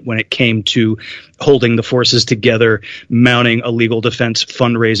competent when it came to holding the forces together, mounting a legal defense,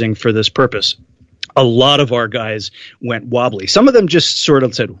 fundraising for this purpose. A lot of our guys went wobbly. Some of them just sort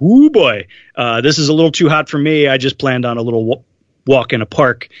of said, "Ooh boy, this is a little too hot for me. I just planned on a little walk in a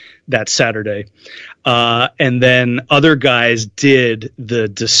park that Saturday." And then other guys did the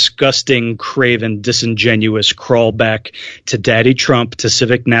disgusting, craven, disingenuous crawl back to Daddy Trump, to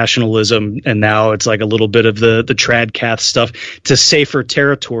civic nationalism, and now it's like a little bit of the Tradcath stuff, to safer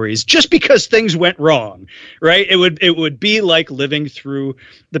territories, just because things went wrong, right? It would be like living through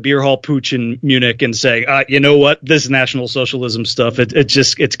the beer hall pooch in Munich and saying, you know what, this National Socialism stuff,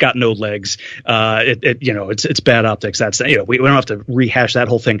 it's got no legs. It's bad optics. That's, we don't have to rehash that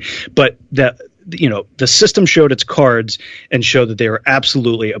whole thing, but the system showed its cards and showed that they were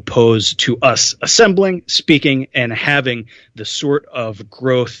absolutely opposed to us assembling, speaking, and having the sort of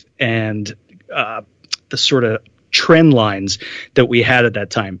growth and the sort of trend lines that we had at that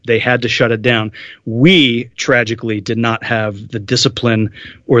time. They had to shut it down. We tragically did not have the discipline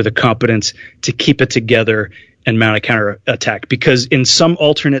or the competence to keep it together and mount a counterattack, because in some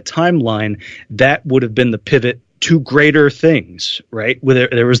alternate timeline, that would have been the pivot to greater things, right?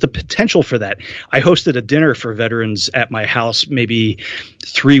 There was the potential for that. I hosted a dinner for veterans at my house maybe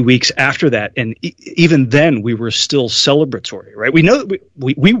 3 weeks after that, and even then we were still celebratory, right? We know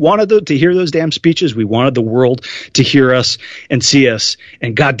we wanted to hear those damn speeches. We wanted the world to hear us and see us,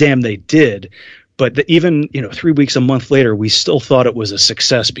 and goddamn they did. But even 3 weeks, a month later, we still thought it was a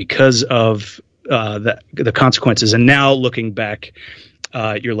success because of the consequences. And now looking back,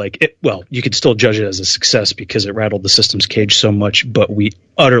 you're like, you could still judge it as a success because it rattled the system's cage so much, but we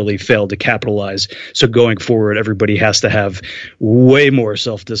utterly failed to capitalize. So going forward, everybody has to have way more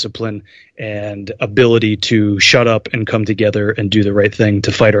self-discipline and ability to shut up and come together and do the right thing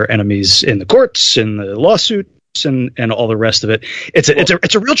to fight our enemies in the courts, in the lawsuits, and all the rest of it. It's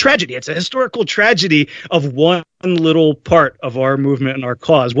a real tragedy. It's a historical tragedy of one little part of our movement and our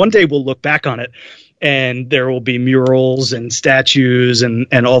cause. One day we'll look back on it, and there will be murals and statues and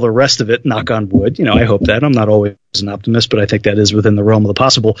all the rest of it, knock on wood. I hope that. I'm not always an optimist, but I think that is within the realm of the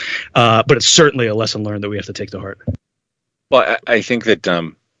possible. But it's certainly a lesson learned that we have to take to heart. Well, I think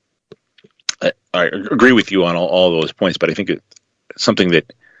that I agree with you on all those points, but I think it's something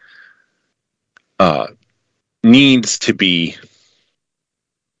that needs to be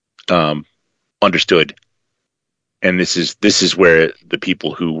understood. And this is where the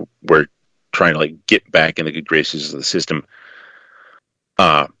people who were trying to get back in the good graces of the system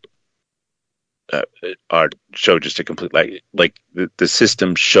showed just a complete the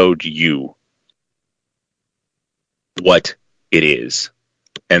system showed you what it is,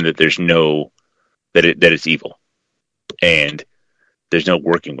 and that there's no that it's evil, and there's no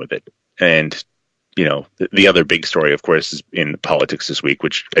working with it. And the other big story, of course, is in politics this week,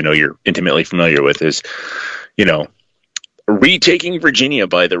 which I know you're intimately familiar with, is retaking Virginia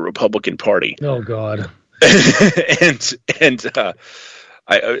by the Republican Party. Oh God! and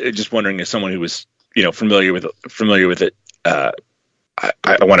I just wondering, as someone who was familiar with it, I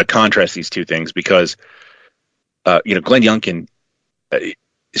want to contrast these two things because Glenn Youngkin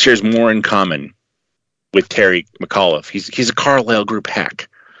shares more in common with Terry McAuliffe. He's a Carlyle Group hack.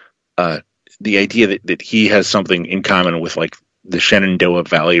 The idea that he has something in common with the Shenandoah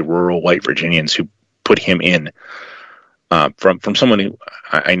Valley rural white Virginians who put him in. From someone who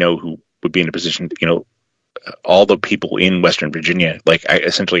I know who would be in a position, all the people in Western Virginia, like I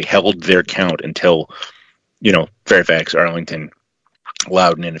essentially held their count until, Fairfax, Arlington,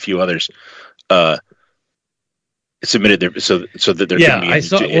 Loudoun, and a few others submitted their so that there could be. I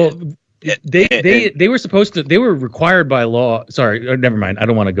saw. Well, they were supposed to. They were required by law. Sorry, never mind. I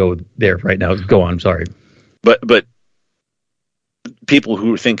don't want to go there right now. Go on. Sorry. But people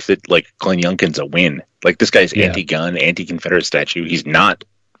who think that like Glenn Youngkin's a win, like this guy's anti-gun, anti-Confederate statue. He's not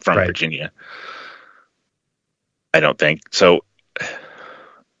from Virginia. I don't think so.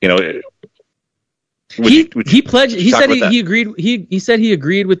 He pledged. He said he agreed. He said he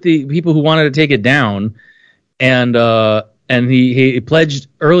agreed with the people who wanted to take it down, and he pledged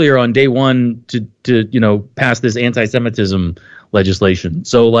earlier on day one to pass this anti-Semitism legislation.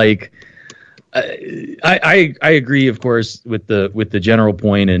 So like, I agree, of course, with the general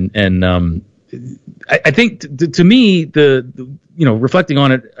point, and I think to me reflecting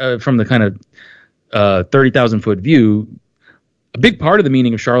on it from the kind of 30,000 foot view. A big part of the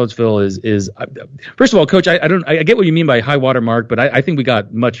meaning of Charlottesville is first of all, Coach, I get what you mean by high water mark, but I think we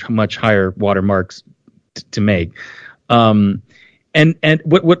got much higher watermarks to make. And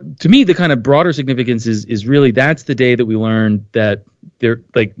what to me the kind of broader significance is really that's the day that we learned that there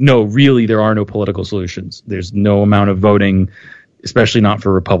are no political solutions. There's no amount of voting, especially not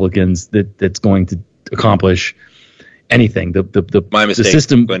for Republicans, that's going to accomplish anything. My mistake. The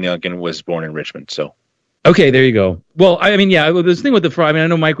system. Glenn Youngkin was born in Richmond, so. Okay, there you go. Well, I mean, this thing with the fraud. I mean, I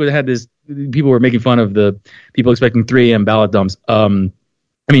know Mike had this. People were making fun of the people expecting 3 a.m. ballot dumps. I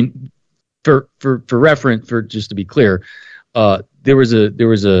mean, for reference, for just to be clear, there was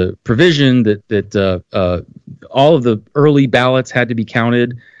a provision that all of the early ballots had to be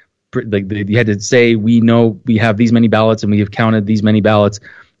counted. Like you had to say, we know we have these many ballots and we have counted these many ballots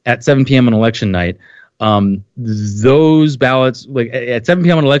at 7 p.m. on election night. Those ballots, like at 7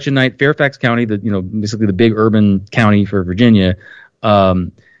 p.m. on election night, Fairfax County, basically the big urban county for Virginia,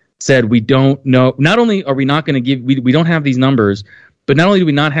 said we don't know. Not only are we not going to give, we don't have these numbers, but not only do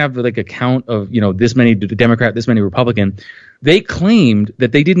we not have like a count of this many Democrat, this many Republican, they claimed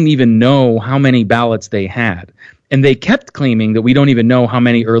that they didn't even know how many ballots they had, and they kept claiming that we don't even know how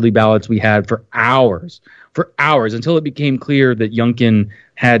many early ballots we had for hours until it became clear that Youngkin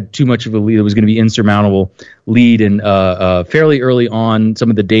had too much of a lead. It was going to be insurmountable lead, and fairly early on, some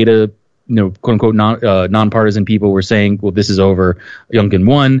of the data, quote unquote, nonpartisan people were saying, "Well, this is over. Youngkin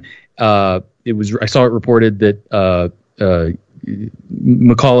won." I saw it reported that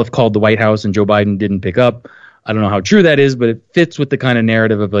McAuliffe called the White House and Joe Biden didn't pick up. I don't know how true that is, but it fits with the kind of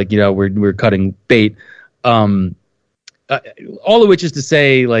narrative of like, we're cutting bait. All of which is to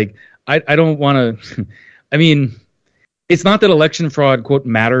say, like, I don't want to. I mean, it's not that election fraud, quote,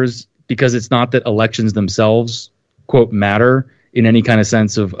 matters, because it's not that elections themselves, quote, matter in any kind of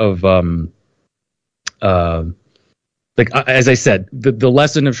sense of as I said, the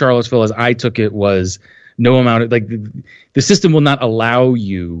lesson of Charlottesville as I took it was no amount of, like, the system will not allow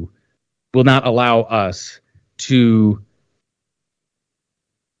us to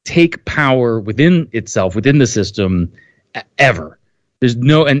take power within itself, within the system, ever. There's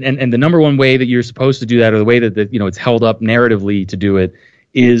no, and the number one way that you're supposed to do that, or the way that it's held up narratively to do it,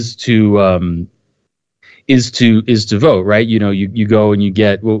 is to vote, right? You go and you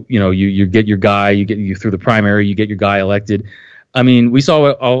get, you get your guy, you through the primary, you get your guy elected. I mean, we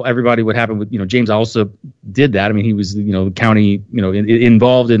saw what happened with, James Alsop did that. I mean, he was, county,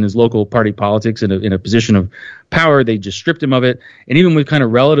 involved in his local party politics in a position of power. They just stripped him of it. And even with kind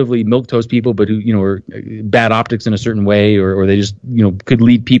of relatively milquetoast people, but who, were bad optics in a certain way, or they just, could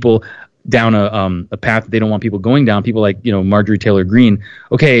lead people down a path that they don't want people going down. People like, Marjorie Taylor Greene.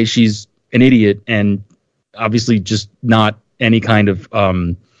 Okay, she's an idiot and obviously just not any kind of,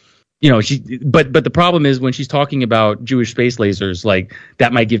 but the problem is when she's talking about Jewish space lasers, like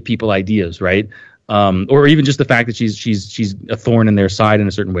that might give people ideas, right? Or even just the fact that she's a thorn in their side in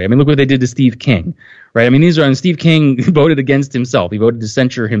a certain way. I mean, look what they did to Steve King, right? I mean, and Steve King voted against himself. He voted to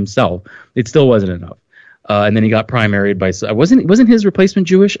censure himself. It still wasn't enough. And then he got primaried by, wasn't his replacement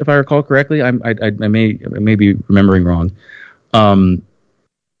Jewish, if I recall correctly? I may be remembering wrong.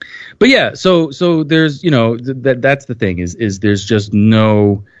 But yeah, so there's, that's the thing is there's just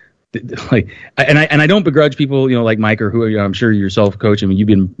no, like, and I don't begrudge people, like Mike, or who, I'm sure yourself, Coach. I mean, you've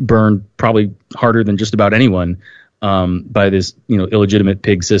been burned probably harder than just about anyone by this, illegitimate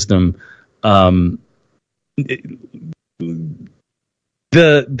pig system. The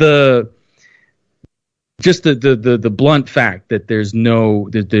blunt fact that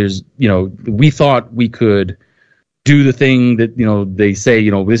we thought we could do the thing that, they say,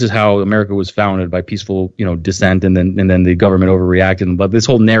 this is how America was founded, by peaceful, dissent, and then the government overreacted. But this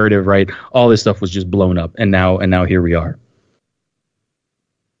whole narrative, right, all this stuff was just blown up, and now here we are.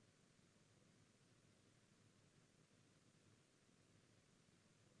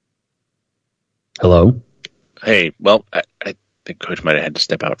 Hello? Hey, well, I think Coach might have had to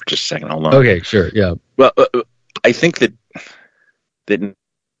step out for just a second. Hold on. Okay, sure, yeah. Well, I think that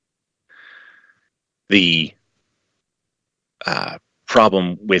the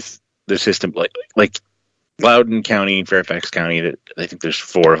problem with the system, like Loudoun County, Fairfax County, that I think there's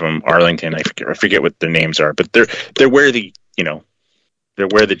 4 of them. Arlington, I forget what their names are, but they're where the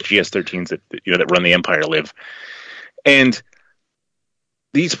GS-13s that run the empire live, and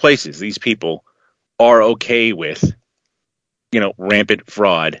these places, these people are okay with rampant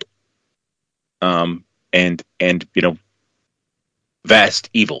fraud, and vast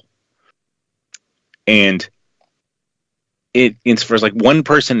evil, and it's for like 1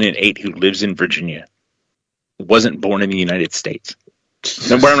 person in 8 who lives in Virginia wasn't born in the United States.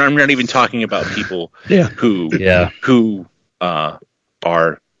 I'm not even talking about people who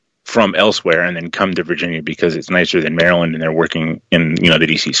are from elsewhere and then come to Virginia because it's nicer than Maryland and they're working in the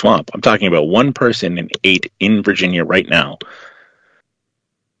DC swamp. I'm talking about 1 person in 8 in Virginia right now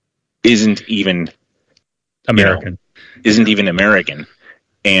isn't even American.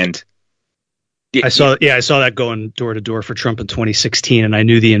 And I saw that going door to door for Trump in 2016, and I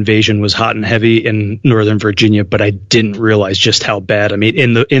knew the invasion was hot and heavy in Northern Virginia, but I didn't realize just how bad. I mean,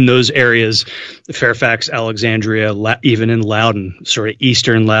 in those areas, Fairfax, Alexandria, even in Loudoun, sort of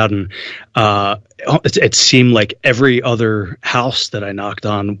eastern Loudoun, it seemed like every other house that I knocked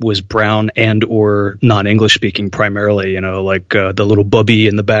on was brown and or non-English speaking primarily, like the little bubby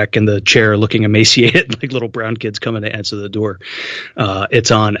in the back in the chair looking emaciated, like little brown kids coming to answer the door.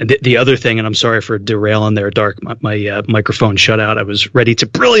 It's on. The other thing, and I'm sorry for derailing there, Dark, my microphone shut out. I was ready to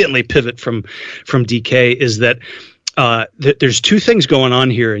brilliantly pivot from DK, is that there's 2 things going on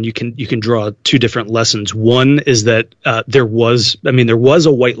here, and you can draw 2 different lessons. One is that there was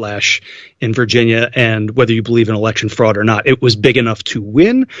a white lash in Virginia, and whether you believe in election fraud or not, it was big enough to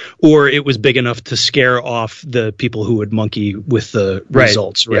win, or it was big enough to scare off the people who would monkey with the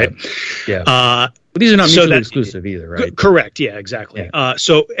results, right? Yeah. But these are not mutually exclusive either, right? Correct. Yeah, exactly.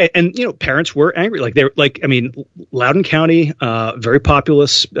 Yeah. Parents were angry. Loudoun County, very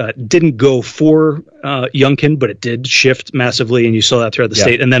populous, didn't go for Youngkin, but it did shift massively, and you saw that throughout the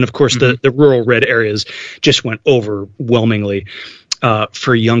state. And then, of course, the rural red areas just went overwhelmingly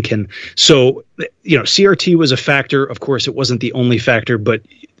for Youngkin. So, CRT was a factor. Of course, it wasn't the only factor, but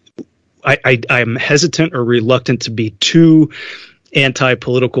I'm hesitant or reluctant to be too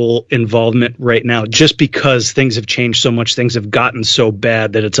anti-political involvement right now, just because things have changed so much, things have gotten so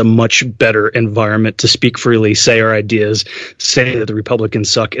bad that it's a much better environment to speak freely, say our ideas, say that the Republicans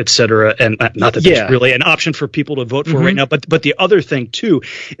suck, etc. And not that there's really an option for people to vote for right now. But the other thing too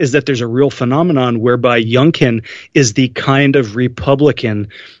is that there's a real phenomenon whereby Youngkin is the kind of Republican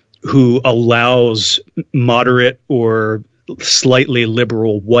who allows moderate or slightly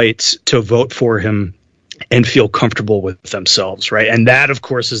liberal whites to vote for him and feel comfortable with themselves, right? And that, of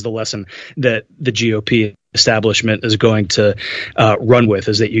course, is the lesson that the GOP establishment is going to run with,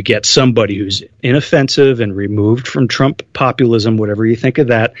 is that you get somebody who's inoffensive and removed from Trump populism, whatever you think of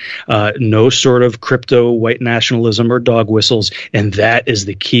that, no sort of crypto white nationalism or dog whistles, and that is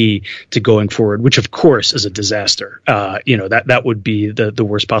the key to going forward, which of course is a disaster. That would be the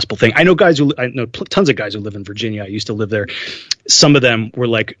worst possible thing. I know tons of guys who live in Virginia. I used to live there. Some of them were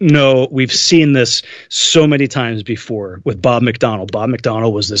like, no, we've seen this so many times before with Bob McDonnell. Bob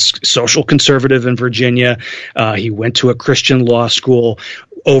McDonnell was this social conservative in Virginia. He went to a Christian law school,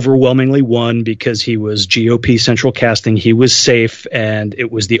 overwhelmingly won because he was GOP central casting. He was safe, and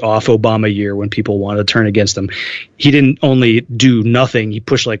it was the off Obama year when people wanted to turn against him. He didn't only do nothing. He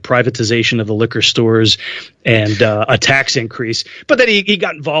pushed like privatization of the liquor stores and a tax increase, but then he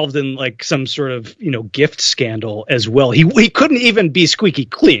got involved in like some sort of gift scandal as well. He couldn't even be squeaky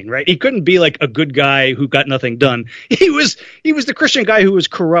clean, right? He couldn't be like a good guy who got nothing done. He was the Christian guy who was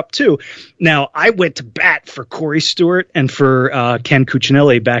corrupt too. Now, I went to bat for Corey Stewart and for Ken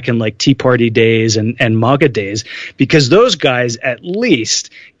Cuccinelli back in like Tea Party days and MAGA days, because those guys at least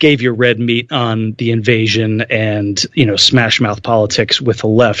gave you red meat on the invasion and smash mouth politics with the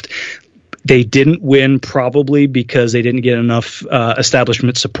left. They didn't win probably because they didn't get enough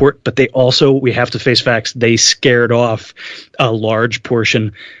establishment support, but they also, we have to face facts, they scared off a large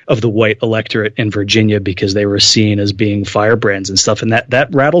portion of the white electorate in Virginia because they were seen as being firebrands and stuff. And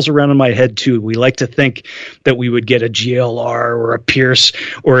that rattles around in my head too. We like to think that we would get a GLR or a Pierce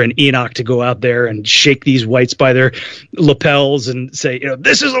or an Enoch to go out there and shake these whites by their lapels and say,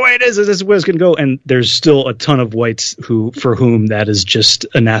 this is the way it is, this is where it's going to go. And there's still a ton of whites for whom that is just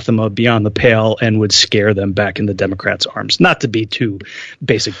anathema beyond the pale and would scare them back in the Democrats' arms. Not to be too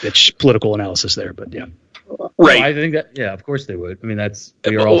basic bitch political analysis there, but yeah. Right. Well, I think that, yeah, of courst they would. I mean,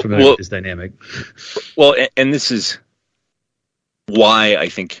 we are all familiar with this dynamic. Well, and this is why I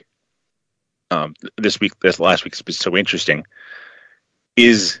think this last week was so interesting,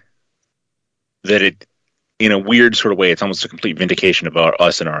 is that it, in a weird sort of way, it's almost a complete vindication of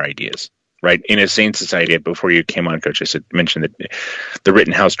us and our ideas, right? In a sane society, before you came on, Coach, I mentioned that the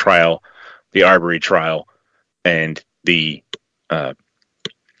Rittenhouse trial, the Arbery trial, and the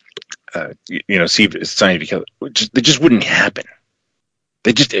scientific, they just wouldn't happen.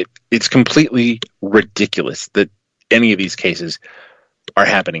 It's completely ridiculous that any of these cases are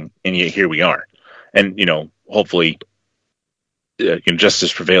happening, and yet here we are. And hopefully,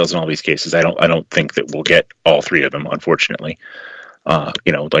 justice prevails in all these cases. I don't think that we'll get all three of them, unfortunately. I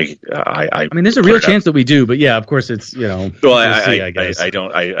mean, there's a real chance that we do, but yeah, of course, it's Well, I guess. I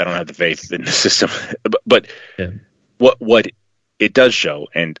don't have the faith in the system, but yeah. What it does show,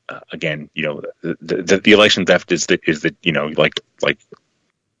 and again, the election theft is that like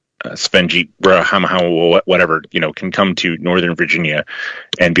Svenjit Brahama, whatever, can come to Northern Virginia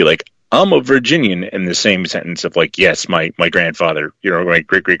and be like, I'm a Virginian, in the same sentence of like, yes, my grandfather, my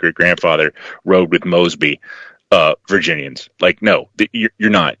great grandfather rode with Mosby. Virginians, like, no, you're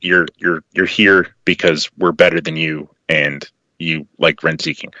not. You're here because we're better than you, and you like rent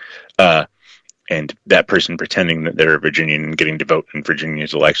seeking. And that person pretending that they're a Virginian and getting to vote in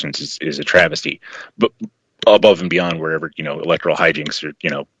Virginia's elections is a travesty. But above and beyond wherever electoral hijinks or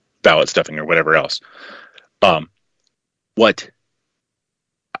ballot stuffing or whatever else. What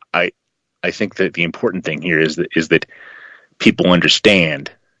I think that the important thing here is that people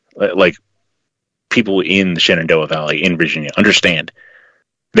understand, like, people in the Shenandoah Valley in Virginia understand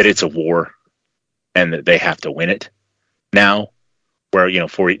that it's a war and that they have to win it now. Where,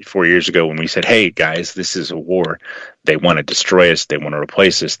 4 years ago when we said, hey guys, this is a war, they want to destroy us, they want to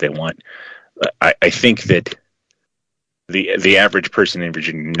replace us, I think that the average person in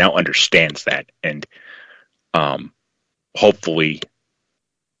Virginia now understands that, and hopefully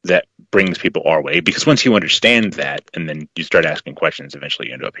that brings people our way, because once you understand that and then you start asking questions, eventually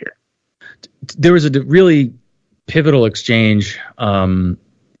you end up here. There was a really pivotal exchange in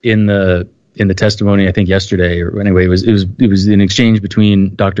the testimony, I think yesterday, or anyway, it was an exchange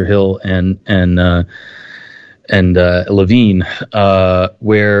between Dr. Hill and Levine,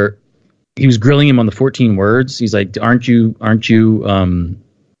 where he was grilling him on the 14 words. He's like, aren't you you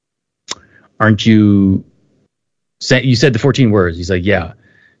said the 14 words? He's like, yeah.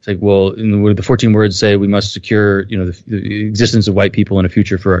 It's like, well, what the 14 words say? We must secure, the existence of white people and a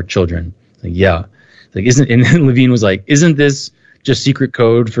future for our children. It's like, yeah. It's like, and then Levine was like, isn't this just secret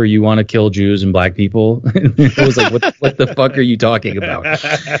code for you want to kill Jews and black people? It was like, what the fuck are you talking about?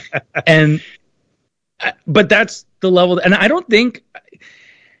 But that's the level. And I don't think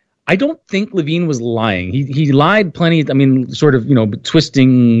Levine was lying. He lied plenty. I mean, sort of,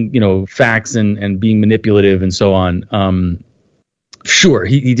 twisting, facts and being manipulative and so on. Sure,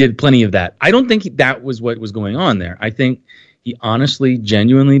 he did plenty of that. I don't think that was what was going on there. I think he honestly,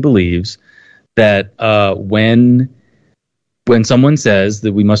 genuinely believes that when someone says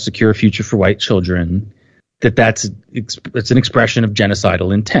that we must secure a future for white children, that's an expression of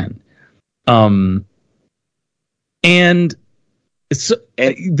genocidal intent.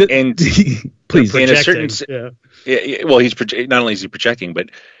 Please, in a certain, well, he's not only is he projecting,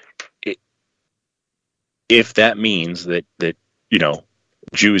 but if that means that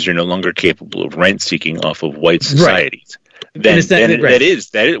Jews are no longer capable of rent seeking off of white societies, right, then that is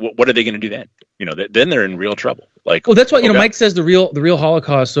what are they going to do then? Then they're in real trouble. Like, well, that's why Mike says the real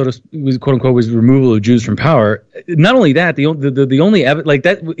Holocaust, sort of, was, quote unquote, was removal of Jews from power. Not only that, the only evidence, like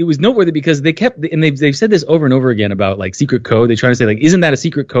that, it was noteworthy because they kept, and they've said this over and over again about like secret code. They try to say like, isn't that a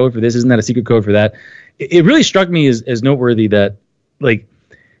secret code for this? Isn't that a secret code for that? It really struck me as noteworthy that, like,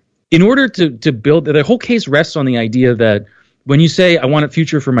 in order to build, the whole case rests on the idea that when you say I want a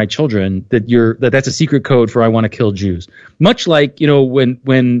future for my children, that's a secret code for I want to kill Jews. Much like,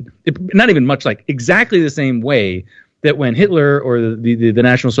 not even much like, exactly the same way that when Hitler or the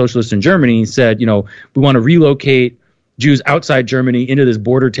National Socialists in Germany said, we want to relocate Jews outside Germany into this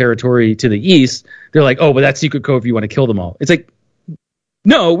border territory to the east, they're like, oh, but that's secret code if you want to kill them all. It's like,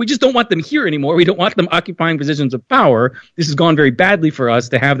 no, we just don't want them here anymore. We don't want them occupying positions of power. This has gone very badly for us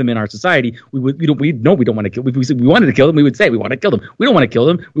to have them in our society. We don't want to kill. If we said we wanted to kill them, we would say we want to kill them. We don't want to kill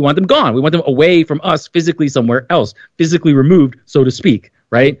them. We want them gone. We want them away from us, physically somewhere else, physically removed, so to speak,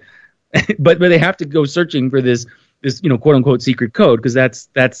 right? but they have to go searching for this quote unquote secret code, because that's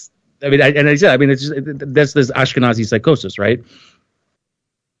it's just that's this Ashkenazi psychosis, right?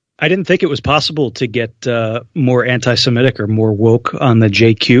 I didn't think it was possible to get more anti-Semitic or more woke on the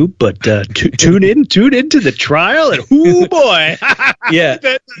JQ, but tune into the trial, and oh boy, yeah,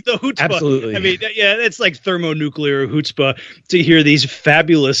 the chutzpah. Absolutely. I mean, yeah, it's like thermonuclear chutzpah to hear these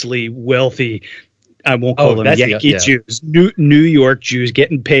fabulously wealthy, I won't call them Yankee Jews, New York Jews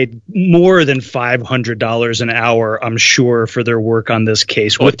getting paid more than $500 an hour, I'm sure, for their work on this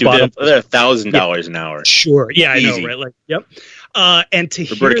case. They're $1,000 an hour. Sure, yeah, Easy. I know, right? Like, yep. And to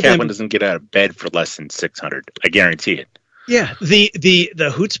Roberta hear Kaplan them, doesn't get out of bed for less than $600. I guarantee it. yeah, the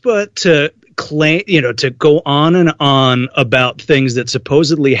chutzpah to claim, to go on and on about things that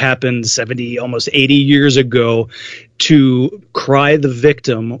supposedly happened 70, almost 80 years ago, to cry the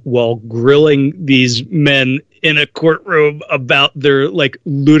victim while grilling these men in a courtroom about their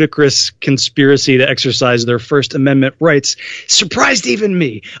ludicrous conspiracy to exercise their First Amendment rights surprised even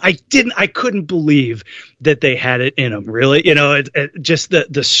me. I couldn't believe that they had it in them. Really, just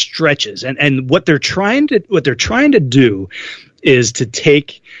the stretches and what they're trying to do is to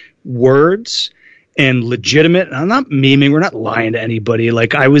take words and legitimate. I'm not memeing. We're not lying to anybody.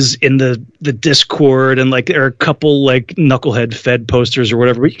 Like, I was in the Discord, and there are a couple knucklehead Fed posters or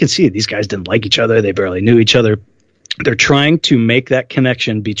whatever, but you can see these guys didn't like each other. They barely knew each other. They're trying to make that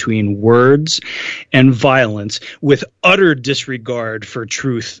connection between words and violence with utter disregard for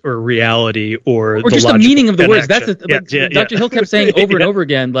truth or reality or the just the meaning of the words. connection. That's Dr. Hill kept saying over and over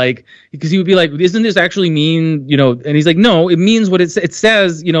again, because he would be like, "Isn't this actually mean?" And he's like, "No, it means what it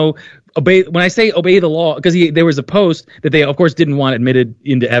says." Obey. When I say obey the law, because there was a post that they of course didn't want admitted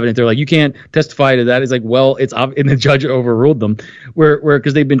into evidence. They're like, you can't testify to that. It's like, well, it's and the judge overruled them, where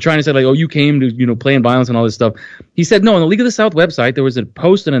because they've been trying to say oh, you came to play in violence and all this stuff. He said no. On the League of the South website, there was a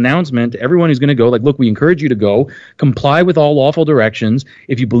post, an announcement to everyone who's going to go. Look, we encourage you to go, comply with all lawful directions.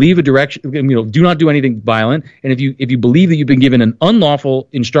 If you believe a direction, do not do anything violent. And if you believe that you've been given an unlawful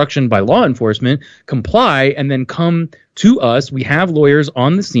instruction by law enforcement, comply and then come to us. We have lawyers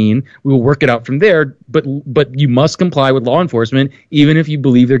on the scene. We will work it out from there. But you must comply with law enforcement, even if you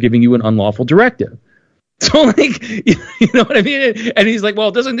believe they're giving you an unlawful directive. So you know what I mean? And he's like,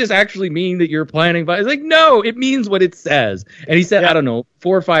 well, doesn't this actually mean that you're planning violence? Like, no, it means what it says. And he said, I don't know,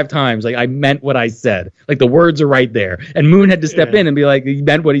 4 or 5 times, I meant what I said. The words are right there. And Moon had to step in and be like, he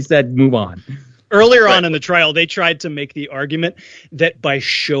meant what he said, move on. Earlier on in the trial, they tried to make the argument that by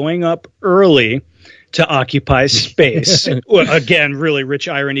showing up early to occupy space, again, really rich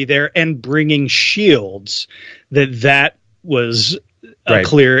irony there, and bringing shields, that was a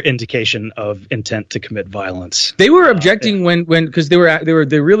clear indication of intent to commit violence. They were objecting when because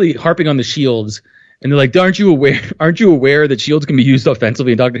they're really harping on the shields, and they're like, aren't you aware that shields can be used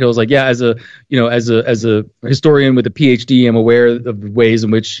offensively? And Dr. Hill's like, yeah, as a historian with a PhD, I'm aware of the ways in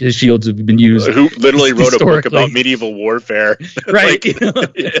which his shields have been used. Who literally wrote a book about medieval warfare. Right.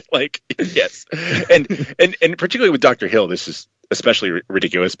 Yes. And particularly with Dr. Hill, this is especially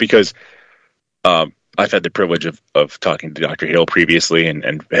ridiculous because I've had the privilege of talking to Dr. Hill previously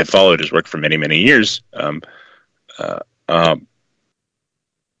and have followed his work for many, many years.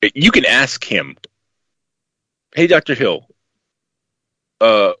 You can ask him, hey, Dr. Hill,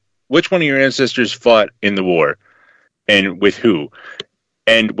 which one of your ancestors fought in the war and with who?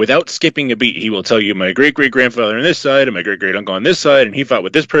 And without skipping a beat, he will tell you my great-great-grandfather on this side and my great-great-uncle on this side, and he fought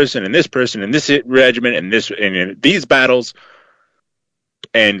with this person and this regiment and in these battles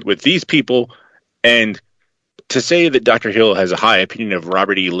and with these people. And to say that Dr. Hill has a high opinion of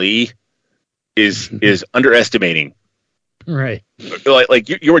Robert E. Lee is underestimating. Right.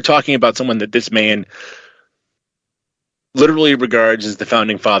 You were talking about someone that this man literally regards as the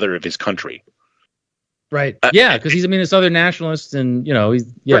founding father of his country. Right. Yeah, because he's a Southern nationalist, and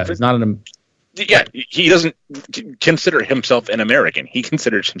he's not an. Yeah, he doesn't consider himself an American. He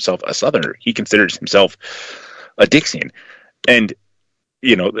considers himself a Southerner. He considers himself a Dixian, and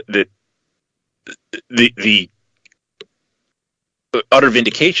the utter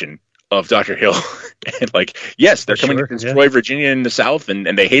vindication of Dr. Hill, and yes, they're coming to destroy Virginia in the South, and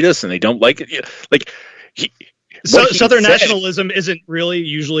they hate us and they don't like it. Southern nationalism isn't really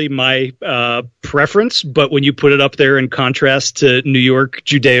usually my preference, but when you put it up there in contrast to New York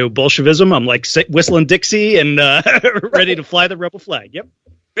Judeo-Bolshevism, I'm like whistling Dixie and ready to fly the rebel flag. Yep.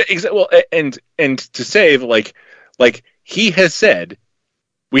 Well, and to save like he has said,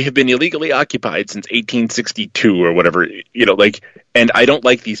 we have been illegally occupied since 1862 or whatever, and I don't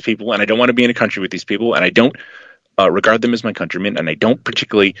like these people, and I don't want to be in a country with these people, and I don't regard them as my countrymen, and I don't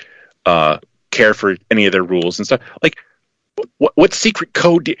particularly care for any of their rules and stuff. Like, what secret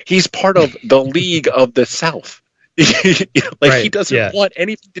code? He's part of the League of the South. He doesn't want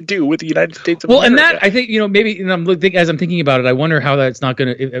anything to do with the United States of America. And that, I think, maybe as I'm thinking about it, I wonder how that's not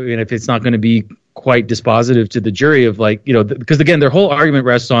going to, if it's not going to be quite dispositive to the jury of because again, their whole argument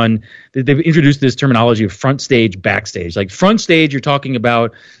rests on, they've introduced this terminology of front stage, backstage. Like front stage, you're talking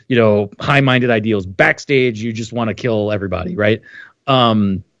about, high-minded ideals. Backstage, you just want to kill everybody, right?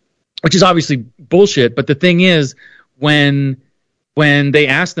 Which is obviously bullshit. But the thing is, when they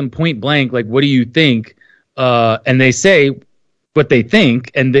ask them point blank, like, what do you think? And they say what they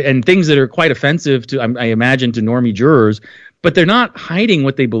think, and things that are quite offensive to, I imagine, to normie jurors, but they're not hiding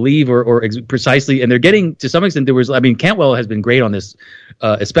what they believe or precisely, and they're getting, to some extent, Cantwell has been great on this,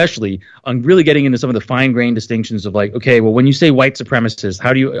 especially on really getting into some of the fine-grained distinctions of like, okay, well, when you say white supremacist,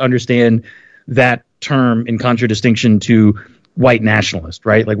 how do you understand that term in contradistinction to white nationalist,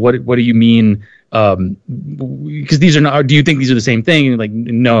 right? Like, what do you mean? Because these are not. Do you think these are the same thing? And like,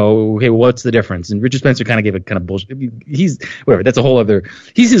 no. Okay, well, what's the difference? And Richard Spencer kind of gave a kind of bullshit. He's whatever. That's a whole other.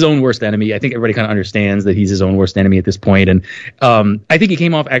 He's his own worst enemy. I think everybody kind of understands that he's his own worst enemy at this point. And I think he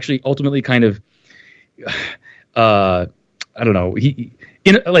came off actually ultimately kind of. I don't know.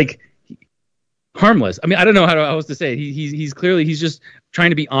 Harmless. I mean, I don't know how else to say it. He's clearly just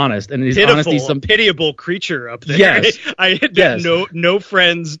trying to be honest, and his honesty is some pitiable creature up there. Yes. No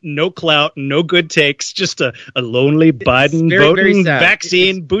friends, no clout, no good takes, just a lonely Biden voting,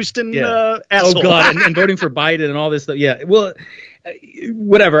 vaccine boosting asshole. Oh God, and voting for Biden and all this stuff. Yeah, well,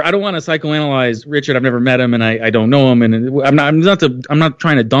 whatever. I don't want to psychoanalyze Richard. I've never met him, and I don't know him, and I'm not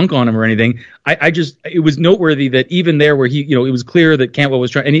trying to dunk on him or anything. I just, it was noteworthy that even there where he, it was clear that Cantwell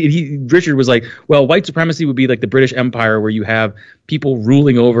was trying, and Richard was like, well, white supremacy would be like the British Empire where you have people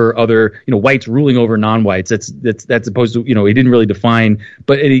ruling over other, whites ruling over non-whites. That's opposed to, he didn't really define,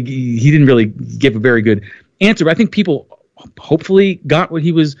 but he didn't really give a very good answer. But I think people hopefully got what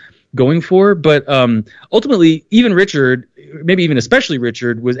he was going for, but ultimately, even Richard, maybe even especially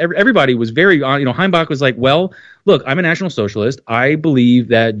Richard, was everybody was very on. Heimbach was like, well, look, I'm a National Socialist. I believe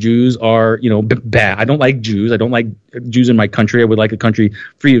that Jews are, bad. I don't like Jews. I don't like Jews in my country. I would like a country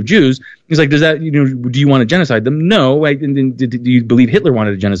free of Jews. He's like, does that, do you want to genocide them? No. Do you believe Hitler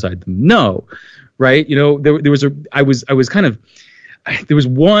wanted to genocide them? No. Right? There was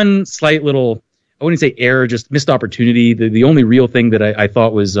one slight little, I wouldn't say error, just missed opportunity. The only real thing that I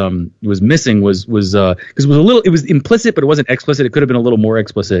thought was missing was because it was implicit, but it wasn't explicit. It could have been a little more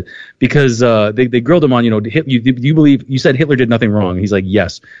explicit because they grilled him on, do you believe, you said Hitler did nothing wrong? He's like,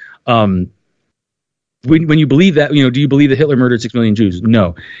 yes. When you believe that, do you believe that Hitler murdered 6 million Jews?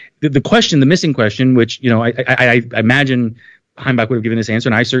 No. The missing question, which, I imagine Heimbach would have given this answer,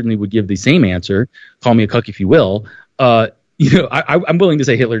 and I certainly would give the same answer. Call me a cuck if you will. I'm willing to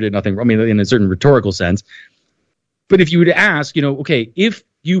say Hitler did nothing wrong, in a certain rhetorical sense. But if you were to ask, okay, if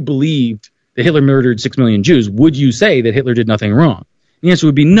you believed that Hitler murdered 6 million Jews, would you say that Hitler did nothing wrong? The answer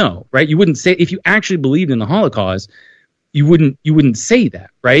would be no, right? You wouldn't say, if you actually believed in the Holocaust, you wouldn't say that,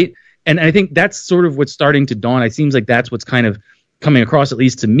 right? And I think that's sort of what's starting to dawn. It seems like that's what's kind of coming across, at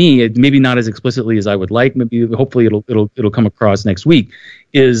least to me, maybe not as explicitly as I would like. Maybe hopefully it'll come across next week.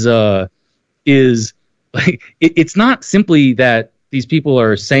 Is like it's not simply that these people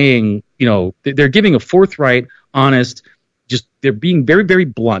are saying, they're giving a forthright, honest, just they're being very, very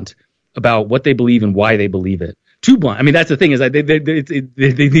blunt about what they believe and why they believe it. Too blunt. I mean, that's the thing is that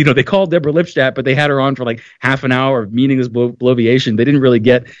they called Deborah Lipstadt, but they had her on for like half an hour of meaningless bloviation. They didn't really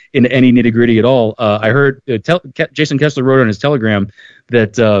get into any nitty gritty at all. I heard Jason Kessler wrote on his Telegram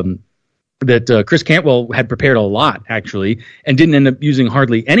that Chris Cantwell had prepared a lot actually, and didn't end up using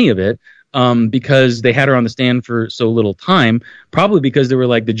hardly any of it. Because they had her on the stand for so little time, probably because they were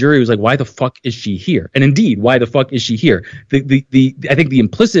like, the jury was like, why the fuck is she here? And indeed, why the fuck is she here? I think the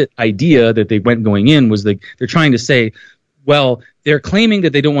implicit idea that they went going in was that they're trying to say, well, they're claiming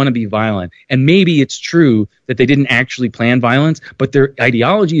that they don't want to be violent. And maybe it's true that they didn't actually plan violence, but their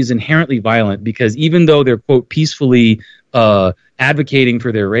ideology is inherently violent because even though they're, quote, peacefully advocating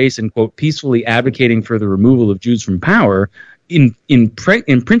for their race and, quote, peacefully advocating for the removal of Jews from power, in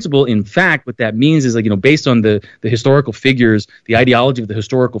principle, in fact, what that means is, like, based on the historical figures, the ideology of the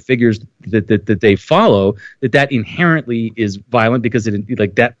historical figures that they follow, that inherently is violent, because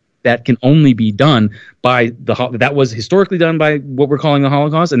that can only be done by that was historically done by what we're calling the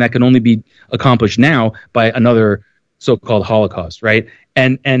Holocaust, and that can only be accomplished now by another so-called Holocaust, right?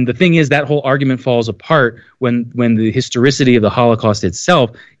 And the thing is, that whole argument falls apart when the historicity of the Holocaust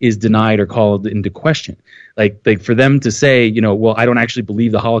itself is denied or called into question. Like for them to say, well, I don't actually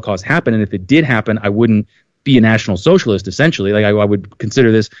believe the Holocaust happened, and if it did happen, I wouldn't be a National Socialist, essentially. Like, I would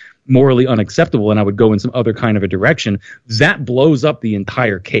consider this morally unacceptable, and I would go in some other kind of a direction. That blows up the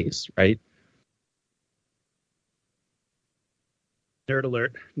entire case, right? Nerd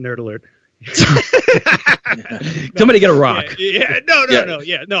alert. Somebody get a rock.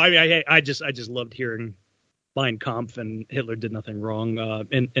 No. I just loved hearing Mein Kampf and Hitler did nothing wrong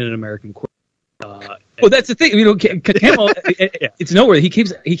in an American court. Well, that's the thing. Campbell, it's noteworthy. He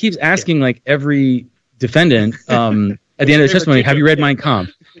keeps asking, like, every defendant at the end of the testimony, have you read Mein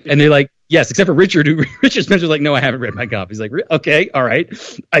Kampf? And they're like, yes, except for Richard. Richard Spencer's like, no, I haven't read Mein Kampf. He's like, okay, all right,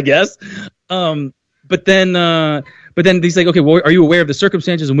 I guess. But then he's like, okay, well, are you aware of the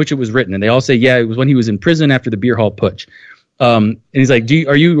circumstances in which it was written? And they all say, yeah, it was when he was in prison after the beer hall putsch. And he's like,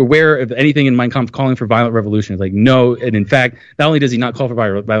 are you aware of anything in Mein Kampf calling for violent revolution? He's like, no. And in fact, not only does he not call for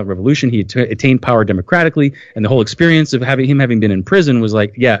violent revolution, he attained power democratically. And the whole experience of having been in prison was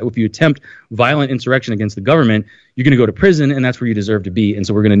like, yeah, if you attempt violent insurrection against the government, you're going to go to prison, and that's where you deserve to be. And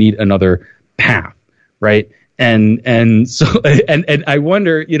so we're going to need another path, right? And so I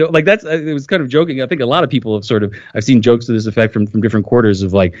wonder, it was kind of joking. I think a lot of people have I've seen jokes to this effect from different quarters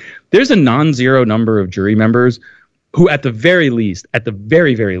of, like, there's a non-zero number of jury members who at the very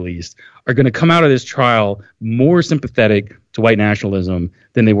very least, are going to come out of this trial more sympathetic to white nationalism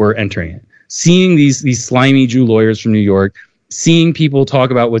than they were entering it. Seeing these slimy Jew lawyers from New York, seeing people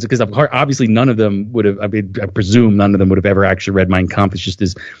talk about because obviously none of them would have, I presume none of them would have ever actually read Mein Kampf. It's just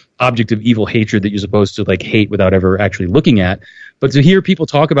this object of evil hatred that you're supposed to, like, hate without ever actually looking at. But to hear people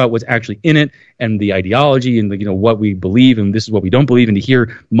talk about what's actually in it and the ideology and what we believe and this is what we don't believe, and to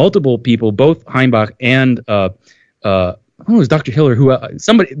hear multiple people, both Heimbach and it was Dr. Hiller,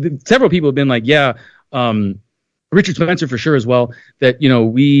 several people have been like, yeah, Richard Spencer for sure as well, that,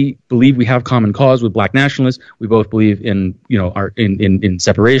 we believe we have common cause with black nationalists. We both believe in, in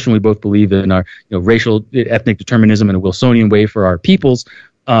separation. We both believe in our, racial, ethnic determinism in a Wilsonian way for our peoples.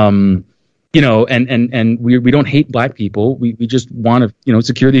 And we don't hate black people. We just want to,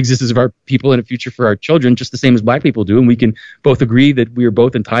 secure the existence of our people and a future for our children, just the same as black people do. And we can both agree that we are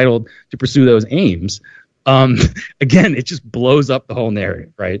both entitled to pursue those aims. Again, it just blows up the whole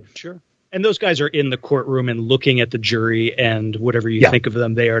narrative, right? Sure. And those guys are in the courtroom and looking at the jury, and whatever you think of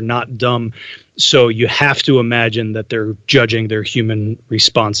them, they are not dumb. So you have to imagine that they're judging their human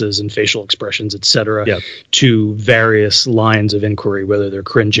responses and facial expressions, et cetera, to various lines of inquiry, whether they're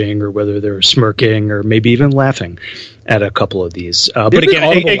cringing or whether they're smirking or maybe even laughing at a couple of these. But again,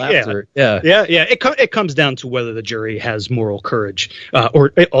 it comes down to whether the jury has moral courage,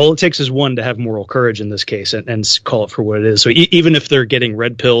 all it takes is one to have moral courage in this case and call it for what it is. So even if they're getting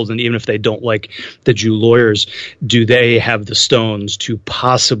red pilled, and even if they don't like the Jew lawyers, do they have the stones to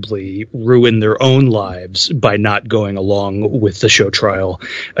possibly ruin their own lives by not going along with the show trial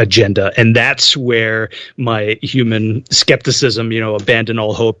agenda? And that's where my human skepticism, abandon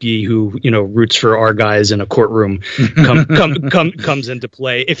all hope, ye who roots for our guys in a courtroom, comes into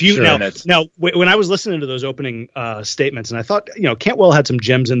play. If you now when I was listening to those opening statements, and I thought Cantwell had some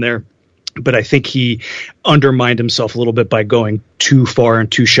gems in there, but I think he undermined himself a little bit by going too far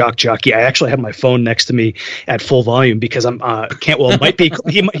and too shock jockey. I actually have my phone next to me at full volume because I'm Cantwell might be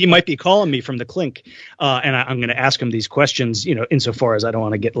he might be calling me from the clink, and I'm going to ask him these questions. Insofar as I don't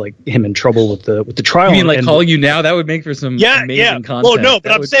want to get like him in trouble with the trial. You mean calling you now? That would make for some amazing content. Well, no,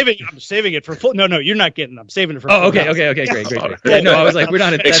 but I'm saving it for full. No, you're not getting. I'm saving it for. Oh, okay, great. Yeah, no, I was like, we're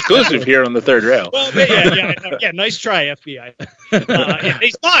not exclusive here on the third rail. Well, yeah, nice try, FBI.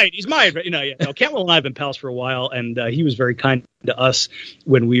 He's mine. But, no, Cantwell and I have been pals for a while, and he was very kind to us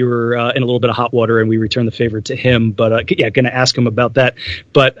when we were in a little bit of hot water, and we returned the favor to him. But going to ask him about that.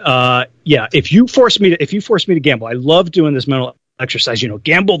 But if you force me to gamble, I love doing this mental exercise.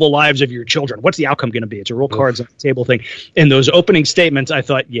 Gamble the lives of your children. What's the outcome going to be? It's a roll cards on the table thing. In those opening statements, I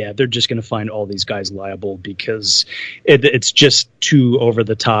thought, they're just going to find all these guys liable because it's just too over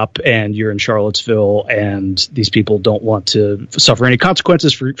the top, and you're in Charlottesville, and these people don't want to suffer any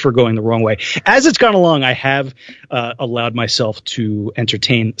consequences for going the wrong way. As it's gone along, I have allowed myself to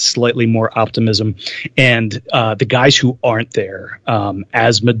entertain slightly more optimism. And the guys who aren't there,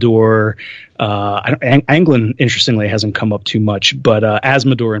 Asmodor, Anglin, interestingly, hasn't come up too much, but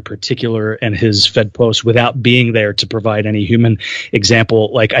Asmodor in particular and his Fed post, without being there to provide any human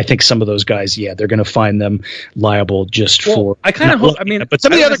example, like I think some of those guys, they're going to find them liable just for. I kind of hope. I mean, but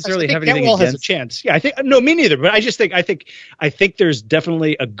some of the others necessarily have anything Cantwell against. has a chance. Yeah, I think no, me neither. But I just think I think there's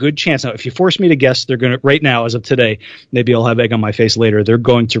definitely a good chance. Now, if you force me to guess, they're going to right now, as of today, maybe I'll have egg on my face later. They're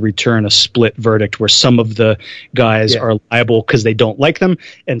going to return a split verdict where some of the guys are liable because they don't like them,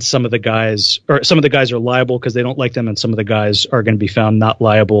 and some of the guys are liable because they don't like them, and some of the guys are going to be found not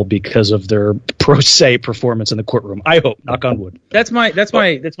liable because of their pro se performance in the courtroom. I hope, knock on wood. That's my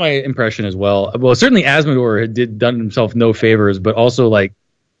impression as well. Well, certainly Asmodor had done himself no favors, but also like,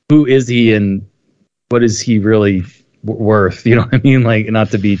 who is he and what is he really worth? You know what I mean? Like,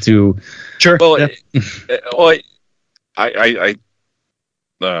 not to be too sure. Well, I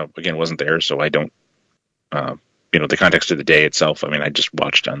again wasn't there, so I don't. The context of the day itself. I mean, I just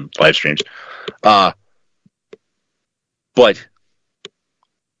watched on live streams. But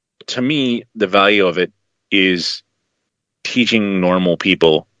to me, the value of it is teaching normal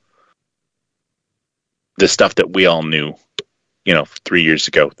people the stuff that we all knew, 3 years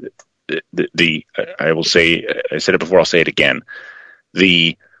ago. I will say, I said it before, I'll say it again.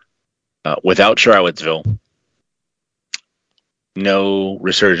 Without Charlottesville, no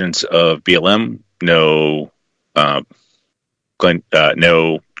resurgence of BLM, no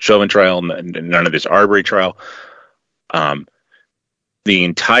Chauvin trial, none of this Arbery trial. The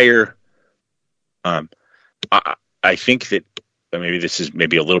entire, I think that maybe this is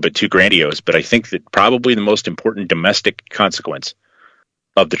maybe a little bit too grandiose, but I think that probably the most important domestic consequence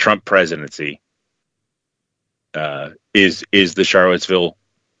of the Trump presidency is the Charlottesville,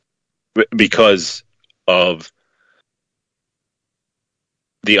 because of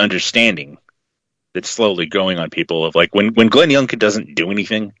the understanding that's slowly growing on people of like when Glenn Youngkin doesn't do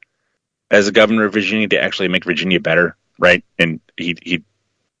anything as a governor of Virginia to actually make Virginia better, right? And he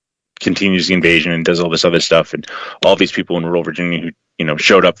continues the invasion and does all this other stuff, and all these people in rural Virginia who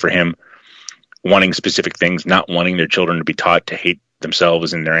showed up for him, wanting specific things, not wanting their children to be taught to hate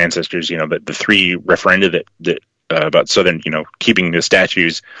themselves and their ancestors. The 3 referenda that about Southern, keeping the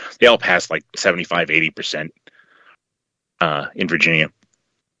statues, they all passed like 75-80% in Virginia.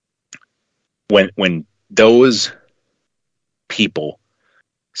 When those people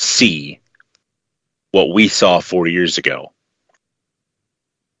see what we saw 4 years ago,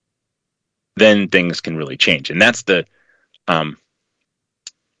 then things can really change. And that's the,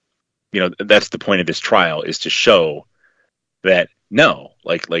 that's the point of this trial, is to show that no,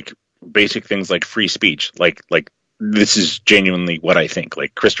 like basic things like free speech, like this is genuinely what I think.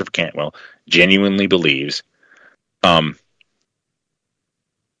 Like Christopher Cantwell genuinely believes,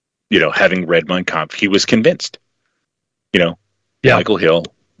 having read Mein Kampf, he was convinced. Michael Hill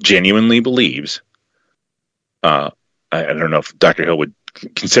genuinely believes. I don't know if Dr. Hill would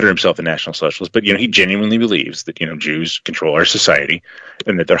consider himself a national socialist, but he genuinely believes that Jews control our society,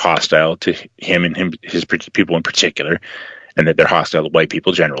 and that they're hostile to him and his people in particular, and that they're hostile to white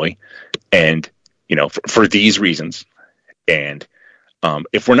people generally, and for these reasons. And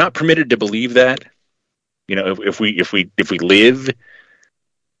if we're not permitted to believe that, if we live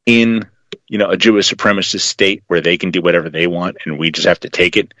in a Jewish supremacist state where they can do whatever they want and we just have to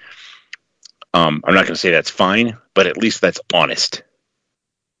take it, I'm not going to say that's fine, but at least that's honest.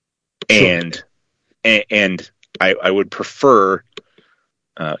 And I would prefer,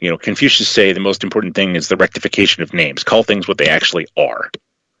 Confucius say the most important thing is the rectification of names. Call things what they actually are.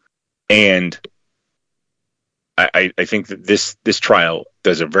 And I think that this trial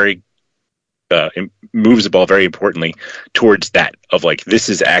does a very moves the ball very importantly towards that, of like, this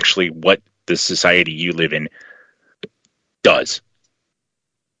is actually what the society you live in does.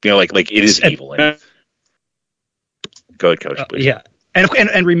 Like it is evil. And go ahead, Coach, please. Yeah.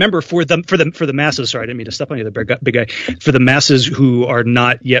 And remember, for the masses, sorry, I didn't mean to step on you, the big guy. For the masses who are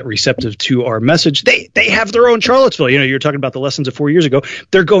not yet receptive to our message, they have their own Charlottesville. You're talking about the lessons of 4 years ago.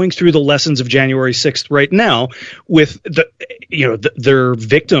 They're going through the lessons of January 6th right now, with their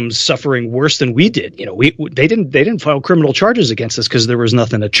victims suffering worse than we did. They didn't file criminal charges against us because there was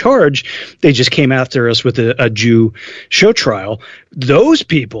nothing to charge. They just came after us with a Jew show trial. Those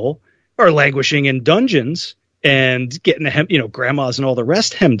people are languishing in dungeons and getting grandmas and all the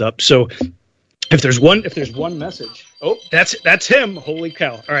rest hemmed up. So if there's one message, that's him. Holy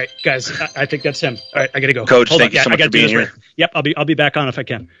cow! All right, guys, I think that's him. All right, I gotta go. Coach, thank you so much for being here. Yep, I'll be back on if I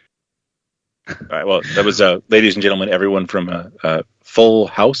can. All right. Well, that was ladies and gentlemen, everyone from Full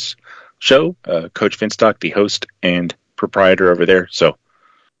House show. Coach Finstock, the host and proprietor over there. So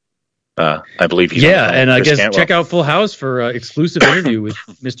I believe he's and I guess Cantwell. check out Full House for exclusive interview with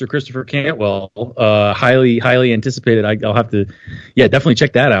Mr. Christopher Cantwell. Highly anticipated. I'll have to, definitely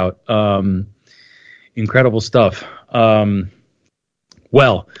check that out. Incredible stuff.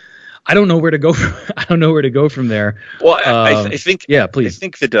 Well, I don't know where to go. I don't know where to go from there. Well, I think. Yeah, please. I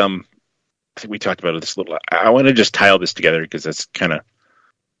think that I think we talked about this a little. I want to just tie all this together because that's kind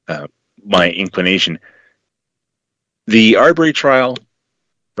of my inclination. The Arbery trial,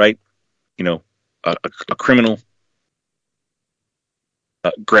 right? You know, a criminal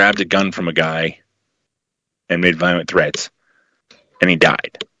grabbed a gun from a guy and made violent threats, and he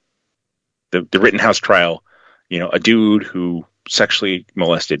died. The Rittenhouse trial, you know, a dude who sexually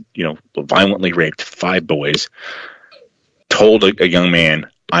molested, you know, violently raped 5 boys, told a young man,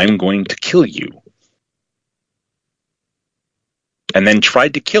 "I'm going to kill you," and then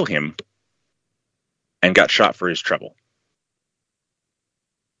tried to kill him and got shot for his trouble.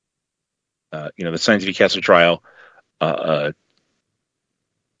 You know, the Science v. Castle trial, a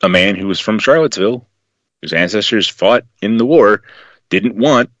man who was from Charlottesville, whose ancestors fought in the war, didn't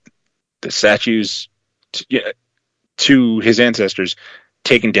want the statues to his ancestors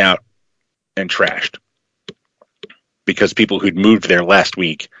taken down and trashed because people who'd moved there last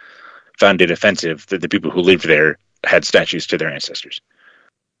week found it offensive that the people who lived there had statues to their ancestors.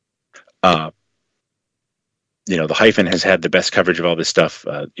 You know, the Hyphen has had the best coverage of all this stuff.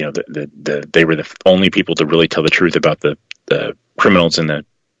 You know, they were the only people to really tell the truth about the criminals in the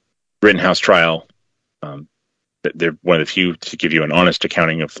Rittenhouse trial. They're one of the few to give you an honest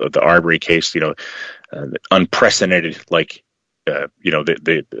accounting of the Arbery case. You know, unprecedented. Like, you know,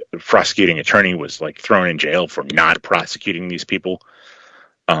 the prosecuting attorney was like thrown in jail for not prosecuting these people.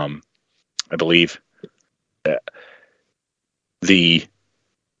 I believe you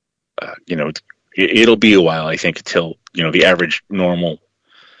know, it'll be a while, I think, until, you know, the average normal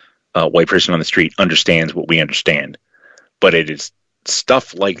white person on the street understands what we understand. But it is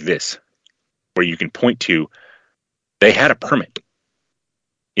stuff like this where you can point to, they had a permit.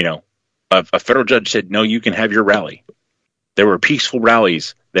 You know, a federal judge said, no, you can have your rally. There were peaceful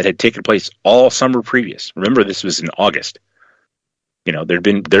rallies that had taken place all summer previous. Remember, this was in August. You know, there'd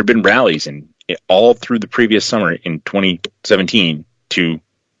been rallies all through the previous summer in 2017 to,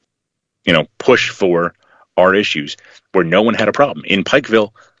 you know, push for our issues where no one had a problem. In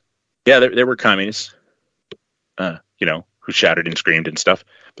Pikeville, there were communists, you know, who shouted and screamed and stuff,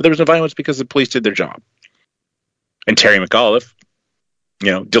 but there was no violence because the police did their job. And Terry McAuliffe,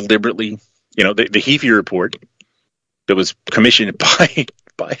 you know, deliberately, you know, the Heafy report that was commissioned by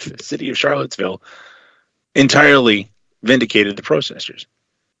the city of Charlottesville entirely vindicated the protesters.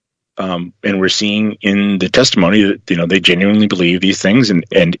 And we're seeing in the testimony that, you know, they genuinely believe these things,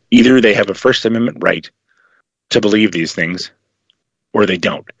 and either they have a First Amendment right to believe these things or they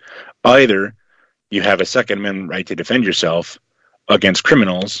don't. Either you have a Second Amendment right to defend yourself against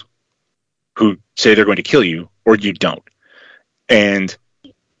criminals who say they're going to kill you, or you don't. And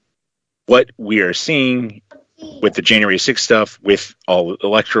what we are seeing with the January 6th stuff, with all the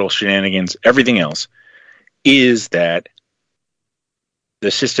electoral shenanigans, everything else, is that the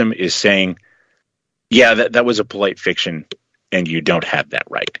system is saying, yeah, that was a polite fiction, and you don't have that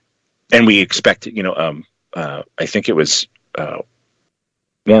right. And we expect, you know, I think it was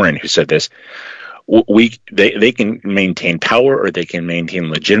Warren who said this. They can maintain power or they can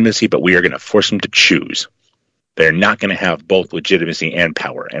maintain legitimacy, but we are going to force them to choose. They're not going to have both legitimacy and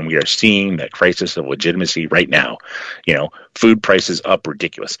power, and we are seeing that crisis of legitimacy right now. You know, food prices up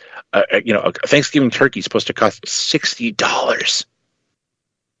ridiculous. You know, a Thanksgiving turkey is supposed to cost $60.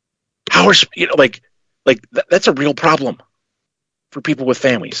 How are, you know, like that's a real problem for people with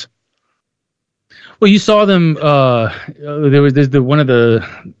families. Well, you saw them. There's one of the,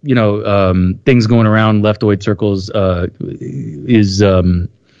 you know, things going around leftoid circles is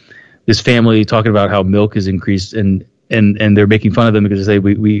this family talking about how milk has increased, and they're making fun of them because they say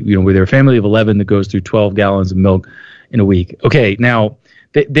we you know, we're a family of 11 that goes through 12 gallons of milk in a week. Okay, now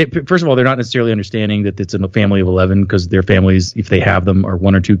they first of all, they're not necessarily understanding that it's a family of 11 because their families, if they have them, are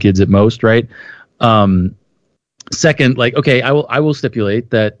 1 or 2 kids at most, right? Second, like, okay, I will stipulate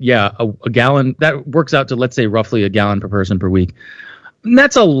that, yeah, a gallon, that works out to, let's say, roughly a gallon per person per week. And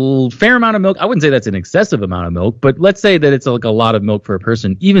that's a fair amount of milk. I wouldn't say that's an excessive amount of milk, but let's say that it's like a lot of milk for a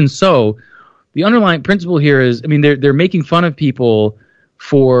person. Even so, the underlying principle here is, I mean, they're making fun of people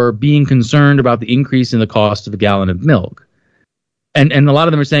for being concerned about the increase in the cost of a gallon of milk. And a lot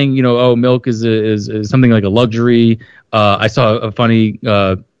of them are saying, you know, oh, milk is something like a luxury. I saw a funny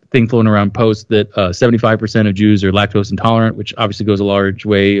thing floating around posts that 75% of Jews are lactose intolerant, which obviously goes a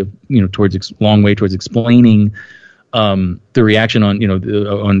long way towards explaining the reaction on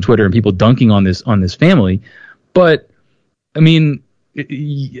on Twitter and people dunking on this family. But I mean,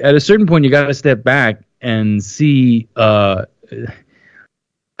 at a certain point, you got to step back and see. I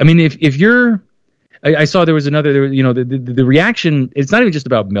mean, if you're, I saw there was another, the reaction. It's not even just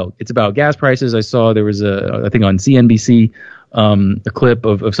about milk; it's about gas prices. I saw there was I think on CNBC, a clip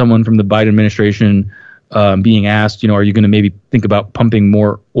of someone from the Biden administration being asked, are you going to maybe think about pumping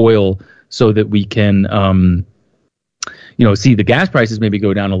more oil so that we can, see the gas prices maybe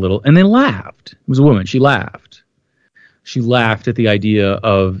go down a little? And they laughed. It was a woman. She laughed. She laughed at the idea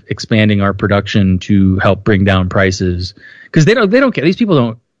of expanding our production to help bring down prices, because they don't care. These people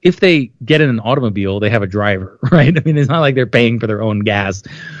don't. If they get in an automobile, they have a driver, right? I mean, it's not like they're paying for their own gas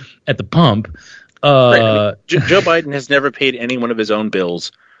at the pump. Right. I mean, Joe Biden has never paid any one of his own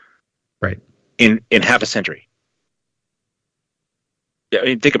bills, right? In half a century. Yeah, I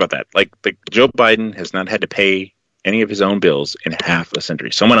mean, think about that. Like Joe Biden has not had to pay any of his own bills in half a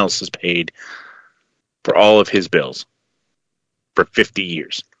century. Someone else has paid for all of his bills for 50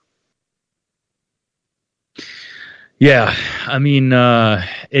 years. Yeah, I mean,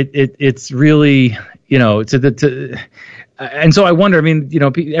 it's really, and so I wonder. I mean,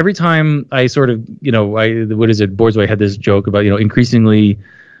 every time I sort of, Borzoi had this joke about, increasingly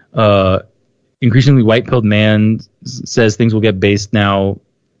white-pilled man says things will get based now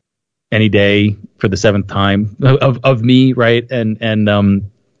any day for the seventh time of me, right? And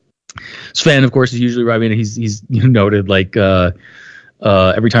Sven, of course, is usually right. I mean, he's noted like.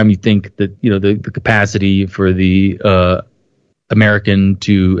 Every time you think that the capacity for the American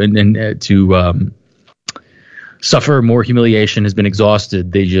to suffer more humiliation has been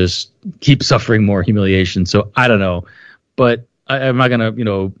exhausted, they just keep suffering more humiliation. So I don't know, but I'm not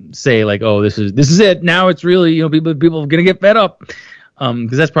gonna say like, oh, this is it now. It's really people are gonna get fed up,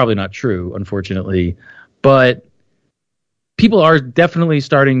 because that's probably not true, unfortunately. But people are definitely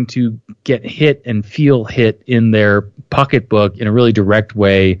starting to get hit and feel hit in their pocketbook in a really direct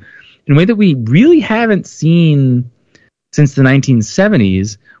way, in a way that we really haven't seen since the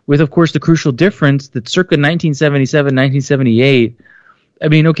 1970s, with, of course, the crucial difference that circa 1977, 1978, I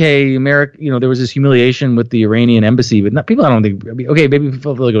mean, okay, America, there was this humiliation with the Iranian embassy, but maybe people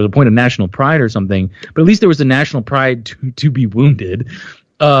felt like it was a point of national pride or something, but at least there was a national pride to be wounded.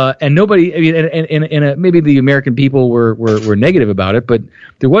 And nobody, I mean, and maybe the American people were negative about it, but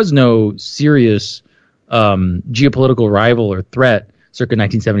there was no serious geopolitical rival or threat circa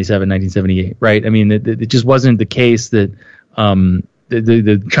 1977, 1978, right? I mean, it just wasn't the case that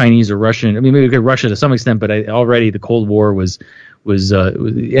the Chinese or Russian, I mean, maybe Russia to some extent, but already the Cold War was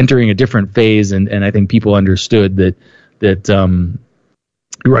entering a different phase, and I think people understood that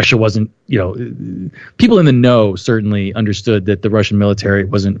Russia wasn't, people in the know certainly understood that the Russian military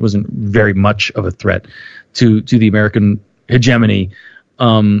wasn't very much of a threat to the American hegemony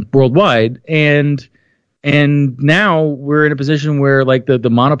worldwide, and now we're in a position where like the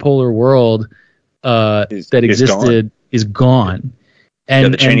monopolar world that existed is gone.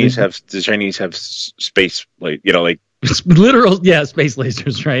 And the Chinese have space, like literal space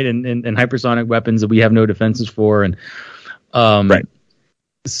lasers, right, and hypersonic weapons that we have no defenses for, and right.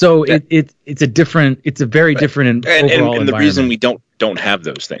 So it's a very different overall and the reason we don't have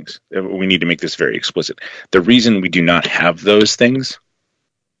those things, we need to make this very explicit. The reason we do not have those things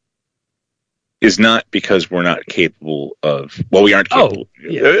is not because we're not capable of. Well, we aren't capable.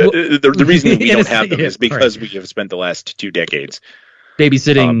 The reason we don't have them is because we have spent the last 2 decades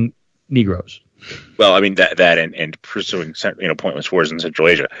babysitting Negroes. Well, I mean that and pursuing pointless wars in Central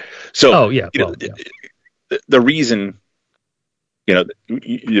Asia. So the reason.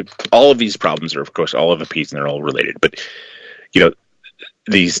 All of these problems are, of course, all of a piece, and they're all related. But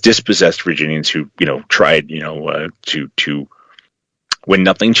these dispossessed Virginians who tried to when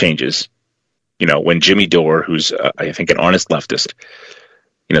nothing changes, when Jimmy Dore, who's I think an honest leftist,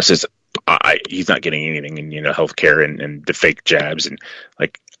 says he's not getting anything in healthcare and the fake jabs and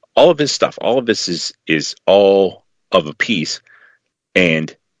like all of this stuff. All of this is all of a piece,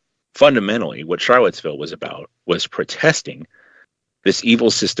 and fundamentally, what Charlottesville was about was protesting this evil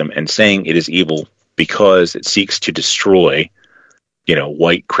system and saying it is evil because it seeks to destroy,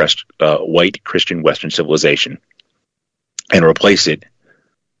 white Christian Western civilization and replace it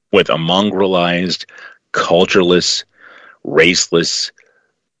with a mongrelized, cultureless, raceless,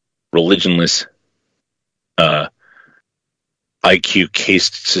 religionless, IQ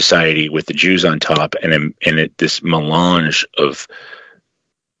cased society with the Jews on top and this melange of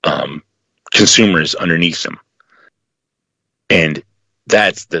consumers underneath them. And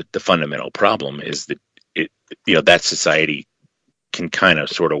that's the fundamental problem, is that that society can kind of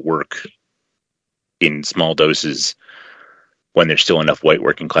sort of work in small doses when there's still enough white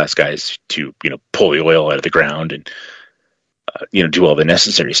working class guys to pull the oil out of the ground and do all the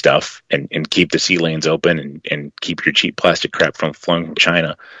necessary stuff and keep the sea lanes open and keep your cheap plastic crap from flowing from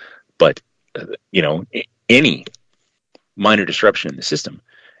China. But any minor disruption in the system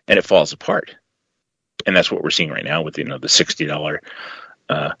and it falls apart. And that's what we're seeing right now with the $60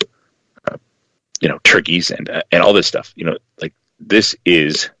 turkeys and all this stuff. This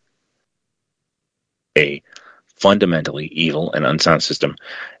is a fundamentally evil and unsound system,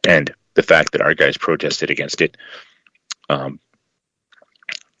 and the fact that our guys protested against it, and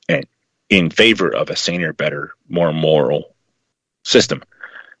in favor of a saner, better, more moral system,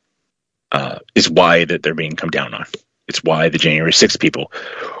 is why that they're being come down on. It's why the January 6th people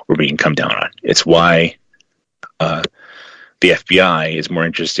were being come down on. It's why the FBI is more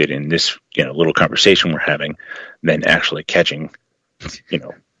interested in this little conversation we're having than actually catching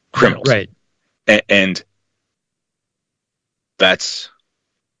criminals. Right. And that's,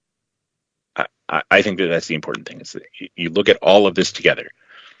 I think that's the important thing, is that you look at all of this together,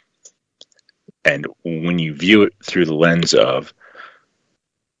 and when you view it through the lens of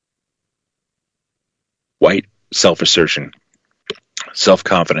white self-assertion,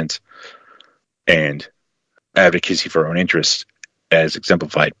 self-confidence, and advocacy for our own interests, as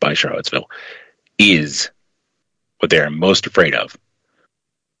exemplified by Charlottesville, is what they are most afraid of,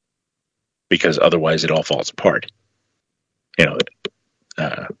 because otherwise it all falls apart.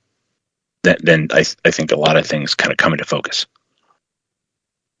 Then I think a lot of things kind of come into focus.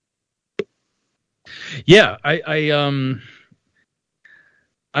 Yeah, I don't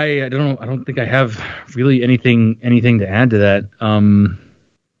know. I don't think I have really anything to add to that,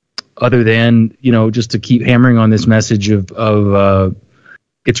 other than just to keep hammering on this message of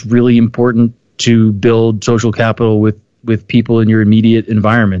it's really important to build social capital with people in your immediate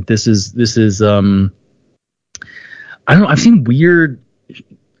environment. This is I don't know. I've seen weird.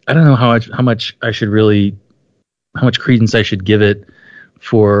 I don't know how much credence I should give it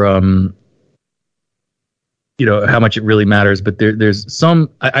for how much it really matters. But there's some.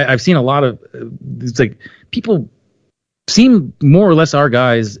 I've seen a lot of. It's like people seem more or less our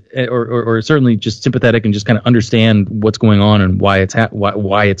guys, or certainly just sympathetic and just kind of understand what's going on and why it's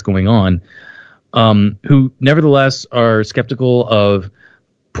going on. Who nevertheless are skeptical of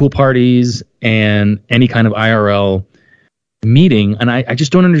pool parties and any kind of IRL meeting, and I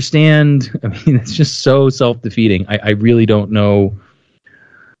just don't understand. I mean, it's just so self-defeating. I really don't know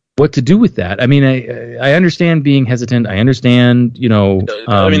what to do with that. I mean, I understand being hesitant. I understand, I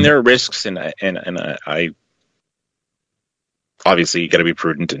mean, there are risks, and I obviously you got to be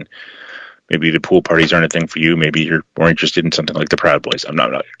prudent, and maybe the pool parties aren't a thing for you. Maybe you're more interested in something like the Proud Boys. I'm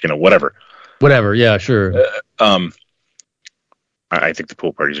not whatever. Whatever, yeah, sure. I think the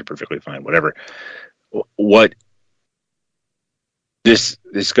pool parties are perfectly fine. Whatever. What this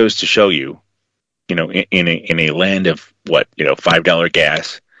goes to show you, in a land of what, $5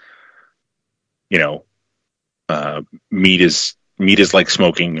 gas, meat is like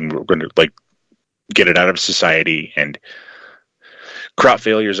smoking, and we're going to get it out of society, and crop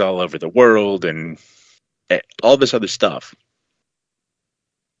failures all over the world, and all this other stuff.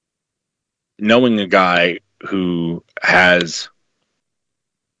 Knowing a guy who has,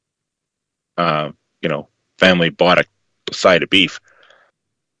 family bought a side of beef,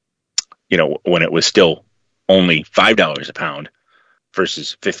 when it was still only $5 a pound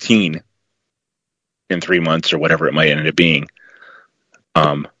versus $15 in 3 months or whatever it might end up being,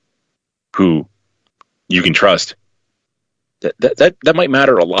 who you can trust, that might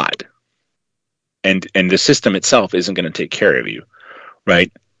matter a lot. And the system itself isn't going to take care of you,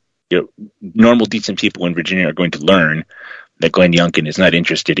 right? Normal, decent people in Virginia are going to learn that Glenn Youngkin is not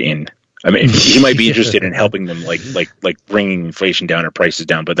interested in. I mean, he might be interested in helping them, like bringing inflation down or prices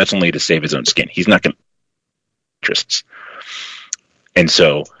down, but that's only to save his own skin. He's not going to interests. And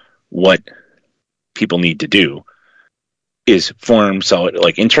so, what people need to do is form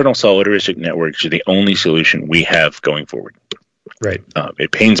internal solidaristic networks are the only solution we have going forward. Right.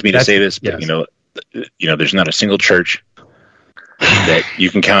 It pains me to say this, but yes. There's not a single church that you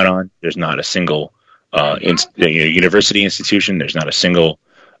can count on. There's not a single university institution. There's not a single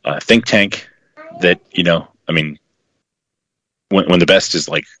think tank that, I mean, when the best is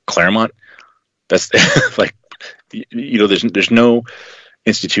like Claremont, that's there's no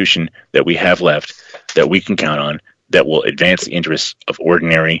institution that we have left that we can count on that will advance the interests of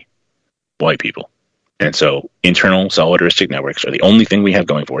ordinary white people. And so internal solidaristic networks are the only thing we have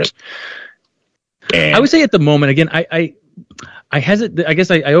going for us. And I would say at the moment, again, I I hesitate. I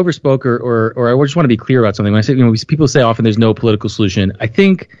guess I overspoke, or I just want to be clear about something. When I say, people say often there's no political solution. I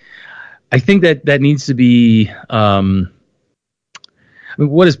think that needs to be.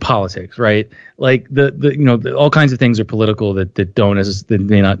 What is politics, right? Like all kinds of things are political that don't that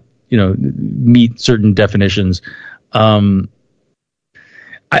may not meet certain definitions. I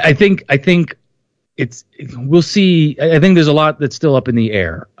think we'll see. I think there's a lot that's still up in the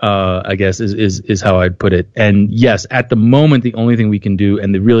air. I guess is how I'd put it. And yes, at the moment, the only thing we can do,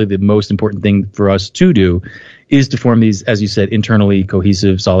 and really the most important thing for us to do, is to form these, as you said, internally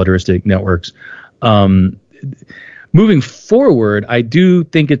cohesive, solidaristic networks. Moving forward, I do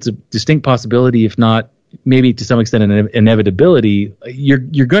think it's a distinct possibility, if not maybe to some extent an inevitability.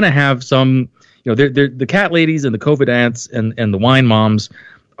 You're going to have some, the cat ladies and the COVID aunts and the wine moms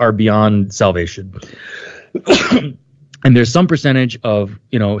are beyond salvation. And there's some percentage of,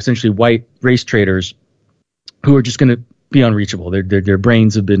 essentially white race traders who are just going to be unreachable. Their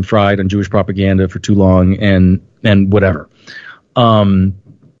brains have been fried on Jewish propaganda for too long and whatever.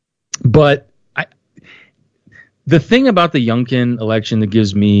 But the thing about the Youngkin election that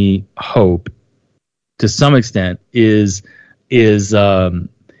gives me hope to some extent is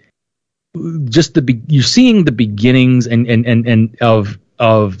just you're seeing the beginnings and of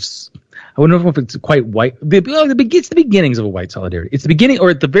I don't know if it's quite white. It's the beginnings of a white solidarity. It's the beginning,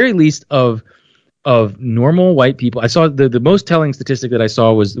 or at the very least, of normal white people. I saw the most telling statistic that I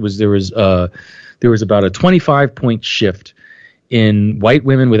saw was there was about a 25-point shift in white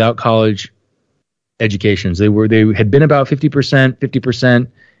women without college educations. They had been about 50%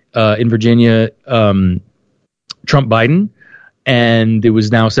 in Virginia, Trump Biden, and it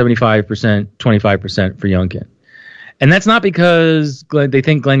was now 75%, 25% for Youngkin. And that's not because they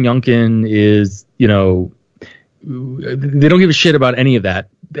think Glenn Youngkin is, they don't give a shit about any of that.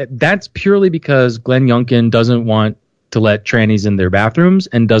 That's purely because Glenn Youngkin doesn't want to let trannies in their bathrooms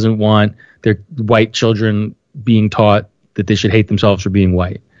and doesn't want their white children being taught that they should hate themselves for being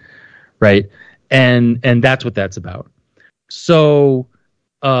white, right? And that's what that's about. So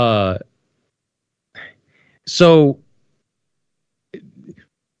I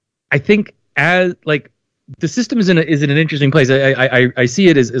think the system is in an interesting place. I see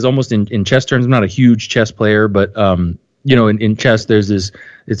it as almost in chess terms. I'm not a huge chess player, but in chess there's this.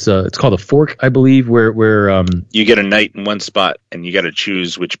 It's called a fork, I believe, where you get a knight in one spot and you got to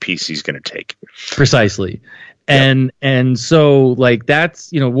choose which piece he's going to take. Precisely. And so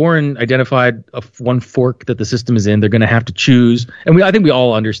that's, Warren identified one fork that the system is in. They're going to have to choose. And I think we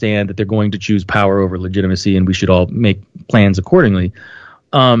all understand that they're going to choose power over legitimacy, and we should all make plans accordingly.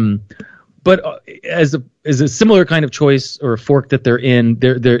 But as a similar kind of choice or a fork that they're in,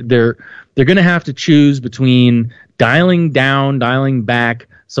 they're going to have to choose between dialing down, dialing back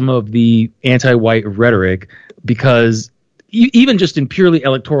some of the anti-white rhetoric, because even just in purely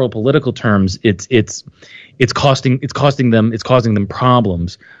electoral political terms, it's causing them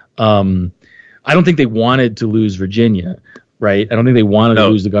problems. I don't think they wanted to lose Virginia, right? I don't think they wanted to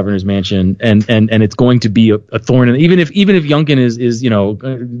lose the governor's mansion, and it's going to be a thorn. And even if Youngkin is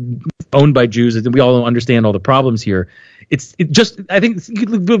owned by Jews, and we all understand all the problems here, I think it's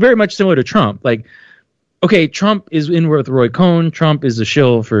very much similar to Trump. Okay, Trump is in with Roy Cohn. Trump is a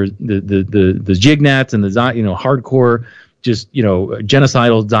shill for the Jignats and the hardcore, just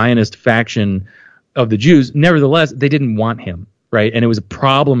genocidal Zionist faction of the Jews. Nevertheless, they didn't want him, right? And it was a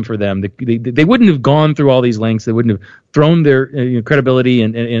problem for them. They wouldn't have gone through all these lengths. They wouldn't have thrown their credibility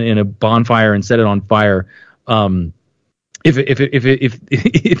in a bonfire and set it on fire. If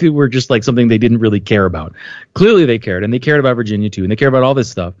it were just something they didn't really care about. Clearly they cared, and they cared about Virginia too, and they care about all this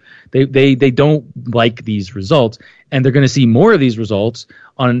stuff. They don't like these results, and they're going to see more of these results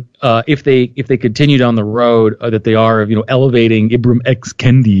on if they continue down the road that they are of elevating Ibram X.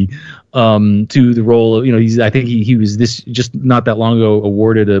 Kendi to the role of I think he was this just not that long ago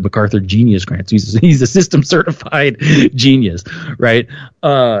awarded a MacArthur Genius Grant. So he's a system certified genius, right?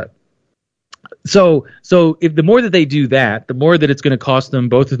 So if the more that they do that, the more that it's going to cost them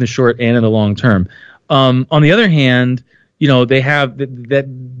both in the short and in the long term. On the other hand, they have that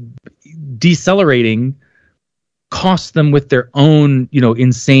decelerating costs them with their own,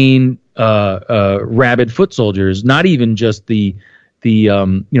 insane rabid foot soldiers. Not even just the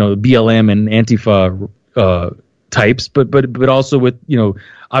BLM and Antifa types, but also with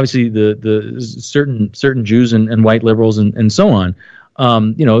obviously the certain Jews and white liberals and so on.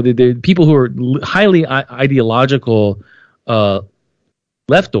 The people who are highly ideological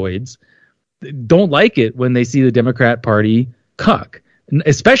leftoids don't like it when they see the Democrat Party cuck,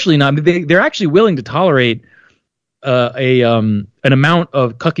 especially not. They're actually willing to tolerate a an amount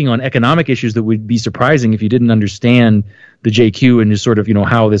of cucking on economic issues that would be surprising if you didn't understand the JQ and just sort of,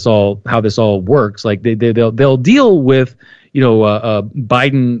 how this all works. Like they'll deal with,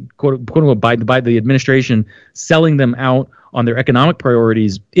 Biden, quote unquote, Biden, the administration selling them out on their economic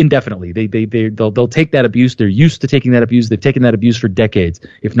priorities indefinitely. They'll take that abuse. They're used to taking that abuse. They've taken that abuse for decades,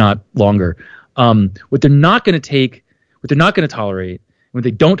 if not longer. What they're not going to tolerate, what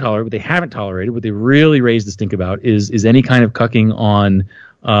they don't tolerate, what they haven't tolerated, what they really raised the stink about is any kind of cucking on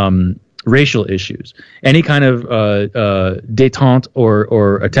racial issues, any kind of détente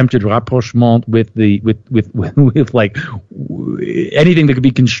or attempted rapprochement with like anything that could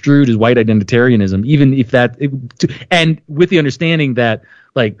be construed as white identitarianism, even if and with the understanding that,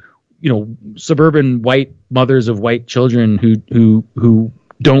 like, suburban white mothers of white children who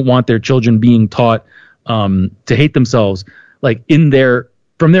don't want their children being taught to hate themselves, like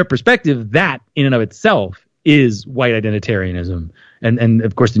from their perspective, that in and of itself is white identitarianism. And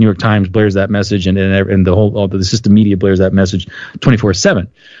of course the New York Times blares that message, and the system media blares that message 24/7.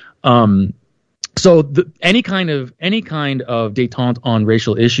 So any kind of détente on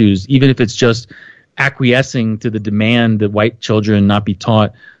racial issues, even if it's just acquiescing to the demand that white children not be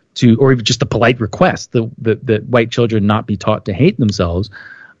taught to, or even just a polite request that white children not be taught to hate themselves,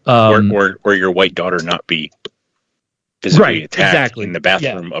 or your white daughter not be physically attacked in the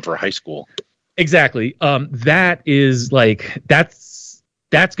bathroom of her high school. Exactly. That is like that's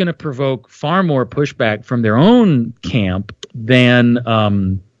going to provoke far more pushback from their own camp than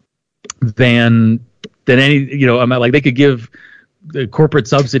any. Like they could give the corporate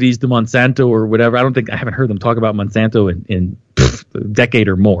subsidies to Monsanto or whatever. I haven't heard them talk about Monsanto in a decade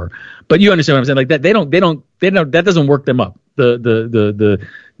or more. But you understand what I'm saying? Like that they don't that doesn't work them up. The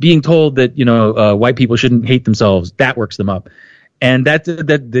being told that white people shouldn't hate themselves, that works them up. And that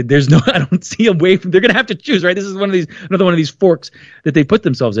there's no, I don't see a way from, they're going to have to choose, right? This is another one of these forks that they put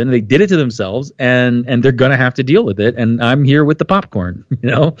themselves in. They did it to themselves, and they're going to have to deal with it. And I'm here with the popcorn,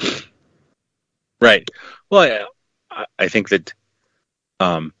 Right. Well, I think that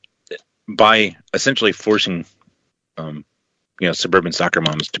by essentially forcing, suburban soccer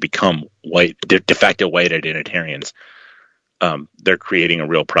moms to become white, de facto white identitarians, they're creating a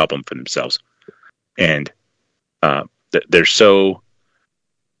real problem for themselves. And they're so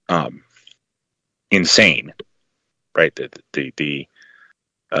insane, right? The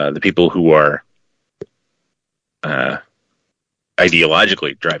people who are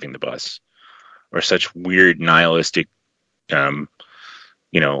ideologically driving the bus are such weird nihilistic, to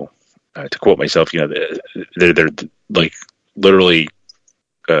quote myself, they're like literally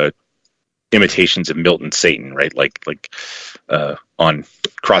imitations of Milton Satan, right? Like on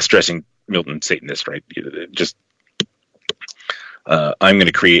cross-dressing Milton Satanists, right? Just I'm going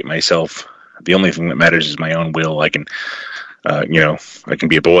to create myself. The only thing that matters is my own will. I can, I can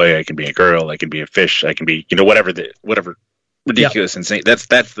be a boy, I can be a girl, I can be a fish, I can be, whatever ridiculous, insane. That's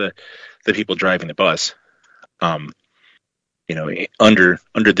the people driving the bus. Under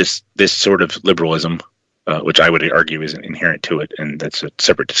this sort of liberalism, which I would argue is inherent to it, and that's a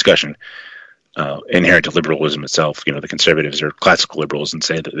separate discussion. Inherent to liberalism itself, the conservatives are classical liberals and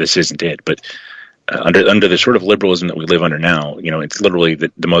say that this isn't it, but under the sort of liberalism that we live under now, it's literally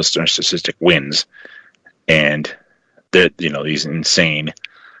the most narcissistic wins, and that these insane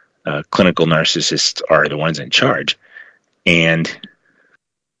clinical narcissists are the ones in charge, and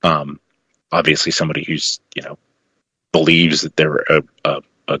obviously somebody who's believes that they're a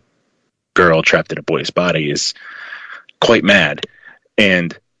girl trapped in a boy's body is quite mad,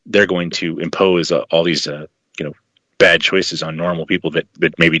 and they're going to impose all these bad choices on normal people that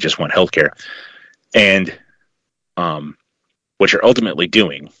maybe just want healthcare. And what you're ultimately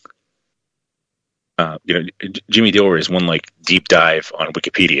doing, Jimmy Dore is one deep dive on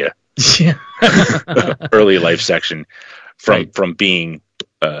Wikipedia, early life section from being,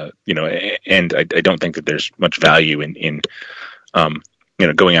 and I don't think that there's much value in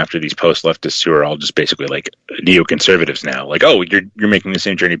going after these post-leftists who are all just basically neoconservatives now. Like, oh, you're making the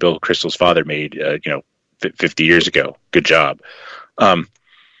same journey Bill Kristol's father made, 50 years ago. Good job.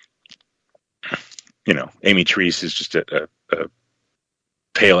 Amy Therese is just a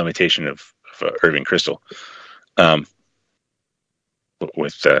pale imitation of Irving Kristol.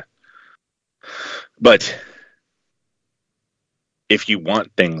 But if you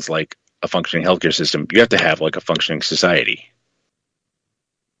want things like a functioning healthcare system, you have to have a functioning society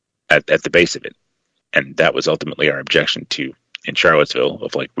at the base of it. And that was ultimately our objection in Charlottesville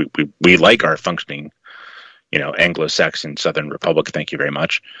of we like our functioning, Anglo-Saxon Southern Republic. Thank you very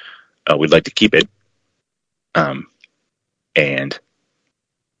much. We'd like to keep it. And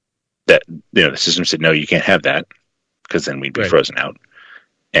that, the system said, no, you can't have that. because then we'd be Right. frozen out,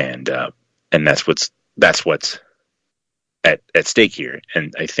 and that's what's at stake here.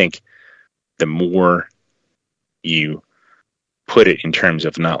 And I think the more you put it in terms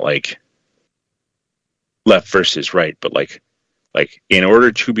of not like left versus right, but like in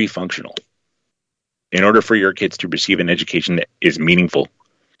order to be functional, in order for your kids to receive an education that is meaningful,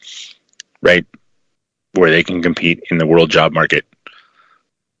 right, where they can compete in the world job market,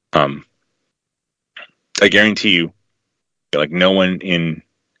 I guarantee you, like no one in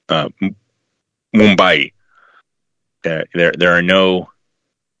Mumbai, there are no.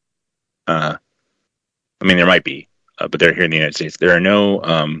 I mean, there might be, but they're here in the United States. There are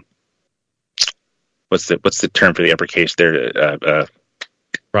no. What's the term for the upper case? There,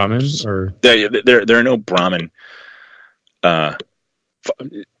 Brahmin or there are no Brahmin. No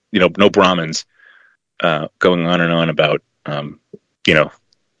Brahmins going on and on about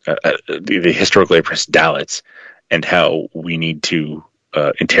the historically oppressed Dalits and how we need to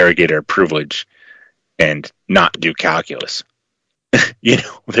interrogate our privilege and not do calculus.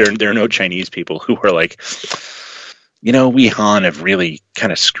 There are no Chinese people who are like, we Han have really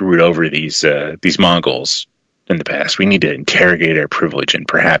kind of screwed over these Mongols in the past. We need to interrogate our privilege and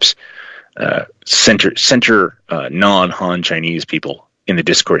perhaps center non-Han Chinese people in the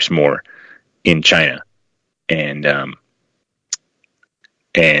discourse more in China, and to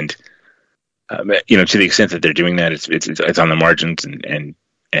the extent that they're doing that, it's on the margins, and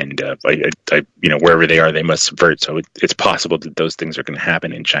wherever they are, they must subvert. So it's possible that those things are going to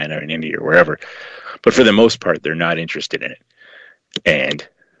happen in China or in India or wherever, but for the most part, they're not interested in it. And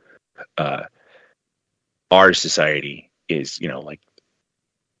our society is,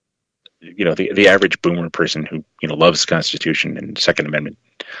 the average boomer person who loves the Constitution and Second Amendment,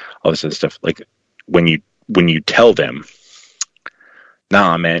 all this other stuff. Like when you tell them,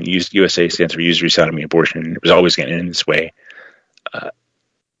 nah, man, USA stands for usury, sodomy, abortion, and it was always going to end this way.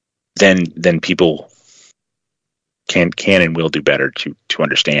 Then people can and will do better to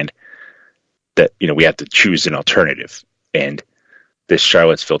understand that we have to choose an alternative. And this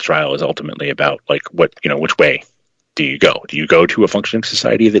Charlottesville trial is ultimately about like which way do you go? Do you go to a functioning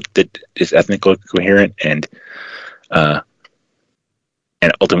society that is ethnically coherent and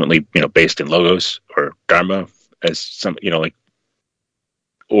ultimately based in logos or dharma as some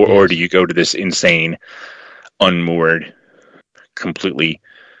or do you go to this insane, unmoored, completely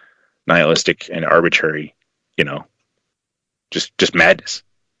nihilistic and arbitrary, just madness?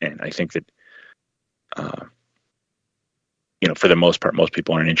 And I think that for the most part, most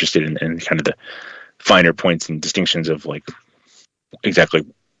people aren't interested in kind of the finer points and distinctions of like exactly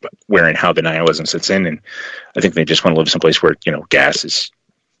where and how the nihilism sits in. And I think they just want to live someplace where, gas is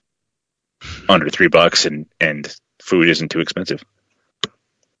under $3 and food isn't too expensive.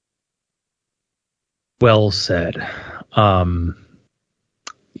 Well said. I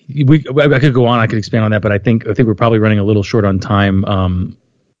could go on. I could expand on that, but I think we're probably running a little short on time.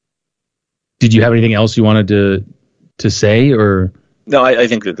 Did you have anything else you wanted to say, or? No, I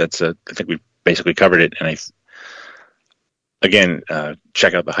think that's I think we've basically covered it. And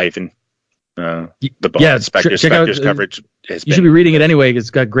check out the hyphen. Spectre's coverage. You should be reading it anyway. It's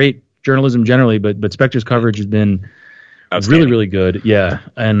got great journalism generally, but Spectre's coverage has been really, really good. Yeah,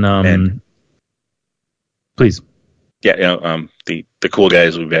 and please. Yeah, the cool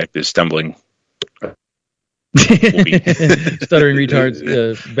guys will be back. This stumbling, stuttering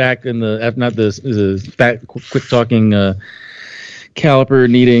retards back in the fat, quick talking, caliper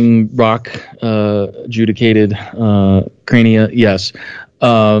needing rock adjudicated crania. Yes.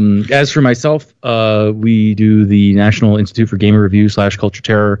 As for myself, we do the National Institute for Gamer Review / Culture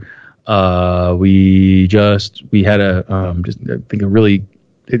Terror. We had a really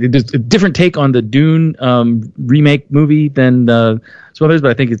a different take on the Dune remake movie than some others,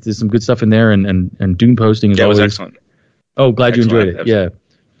 but I think there's some good stuff in there, and Dune posting is always. It was excellent. Oh, glad you enjoyed it. Yeah.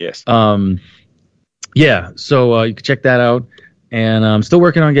 Yes. So you can check that out, and I'm still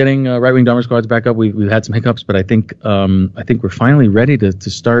working on getting Right Wing Dharma Squads back up. We've had some hiccups, but I think we're finally ready to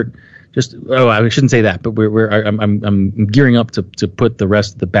start. I shouldn't say that, but I'm gearing up to put the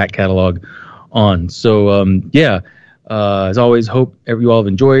rest of the back catalog on. So as always, hope you all have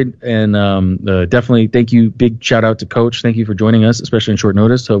enjoyed, and definitely thank you. Big shout out to Coach. Thank you for joining us, especially on short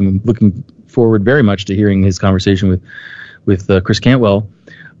notice. So I'm looking forward very much to hearing his conversation with Chris Cantwell.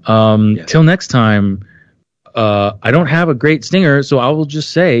 Till next time, I don't have a great stinger, so I will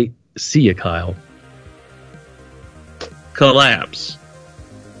just say, see ya, Kyle. Collapse.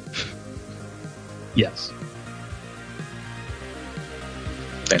 Yes.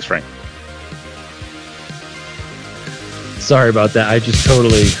 Thanks, Frank. Sorry about that. I just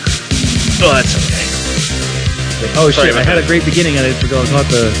totally. Oh, that's okay. Oh Sorry shit! I about had that. a great beginning and I forgot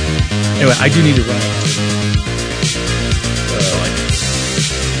the. Anyway, I do need to run. We'll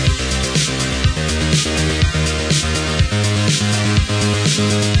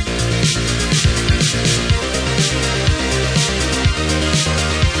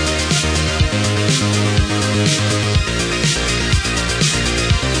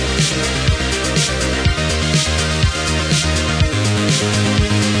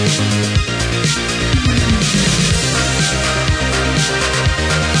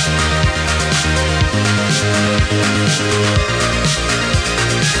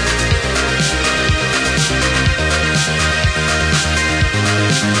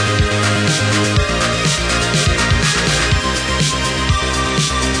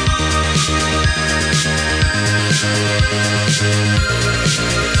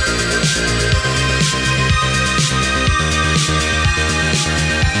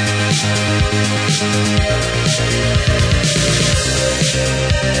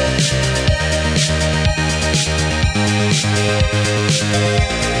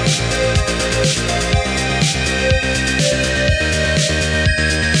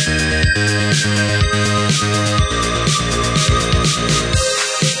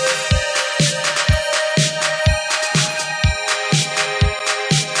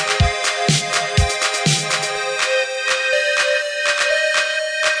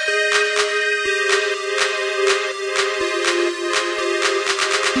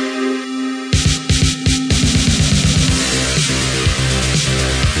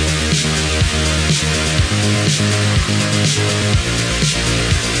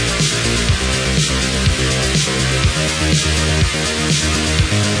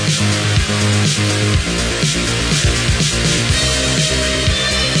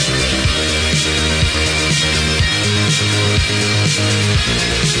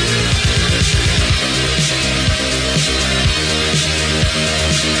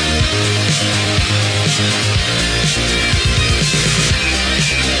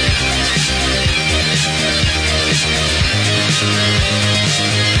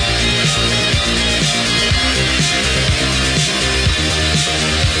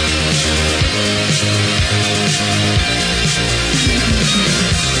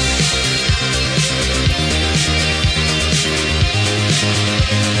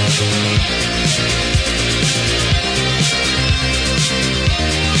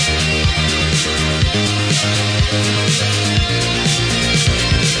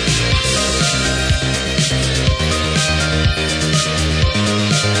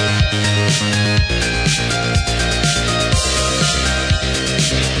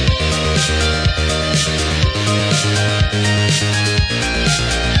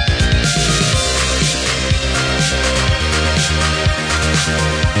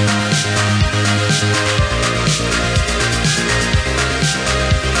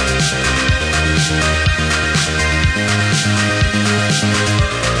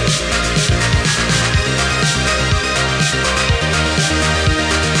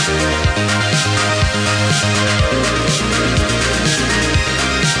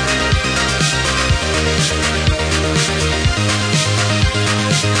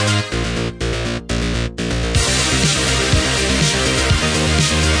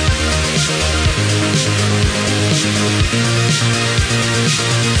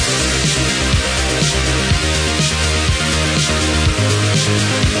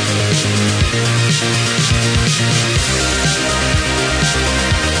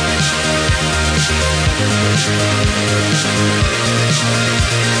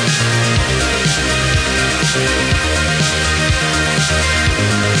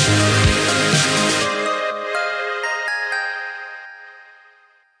be right back.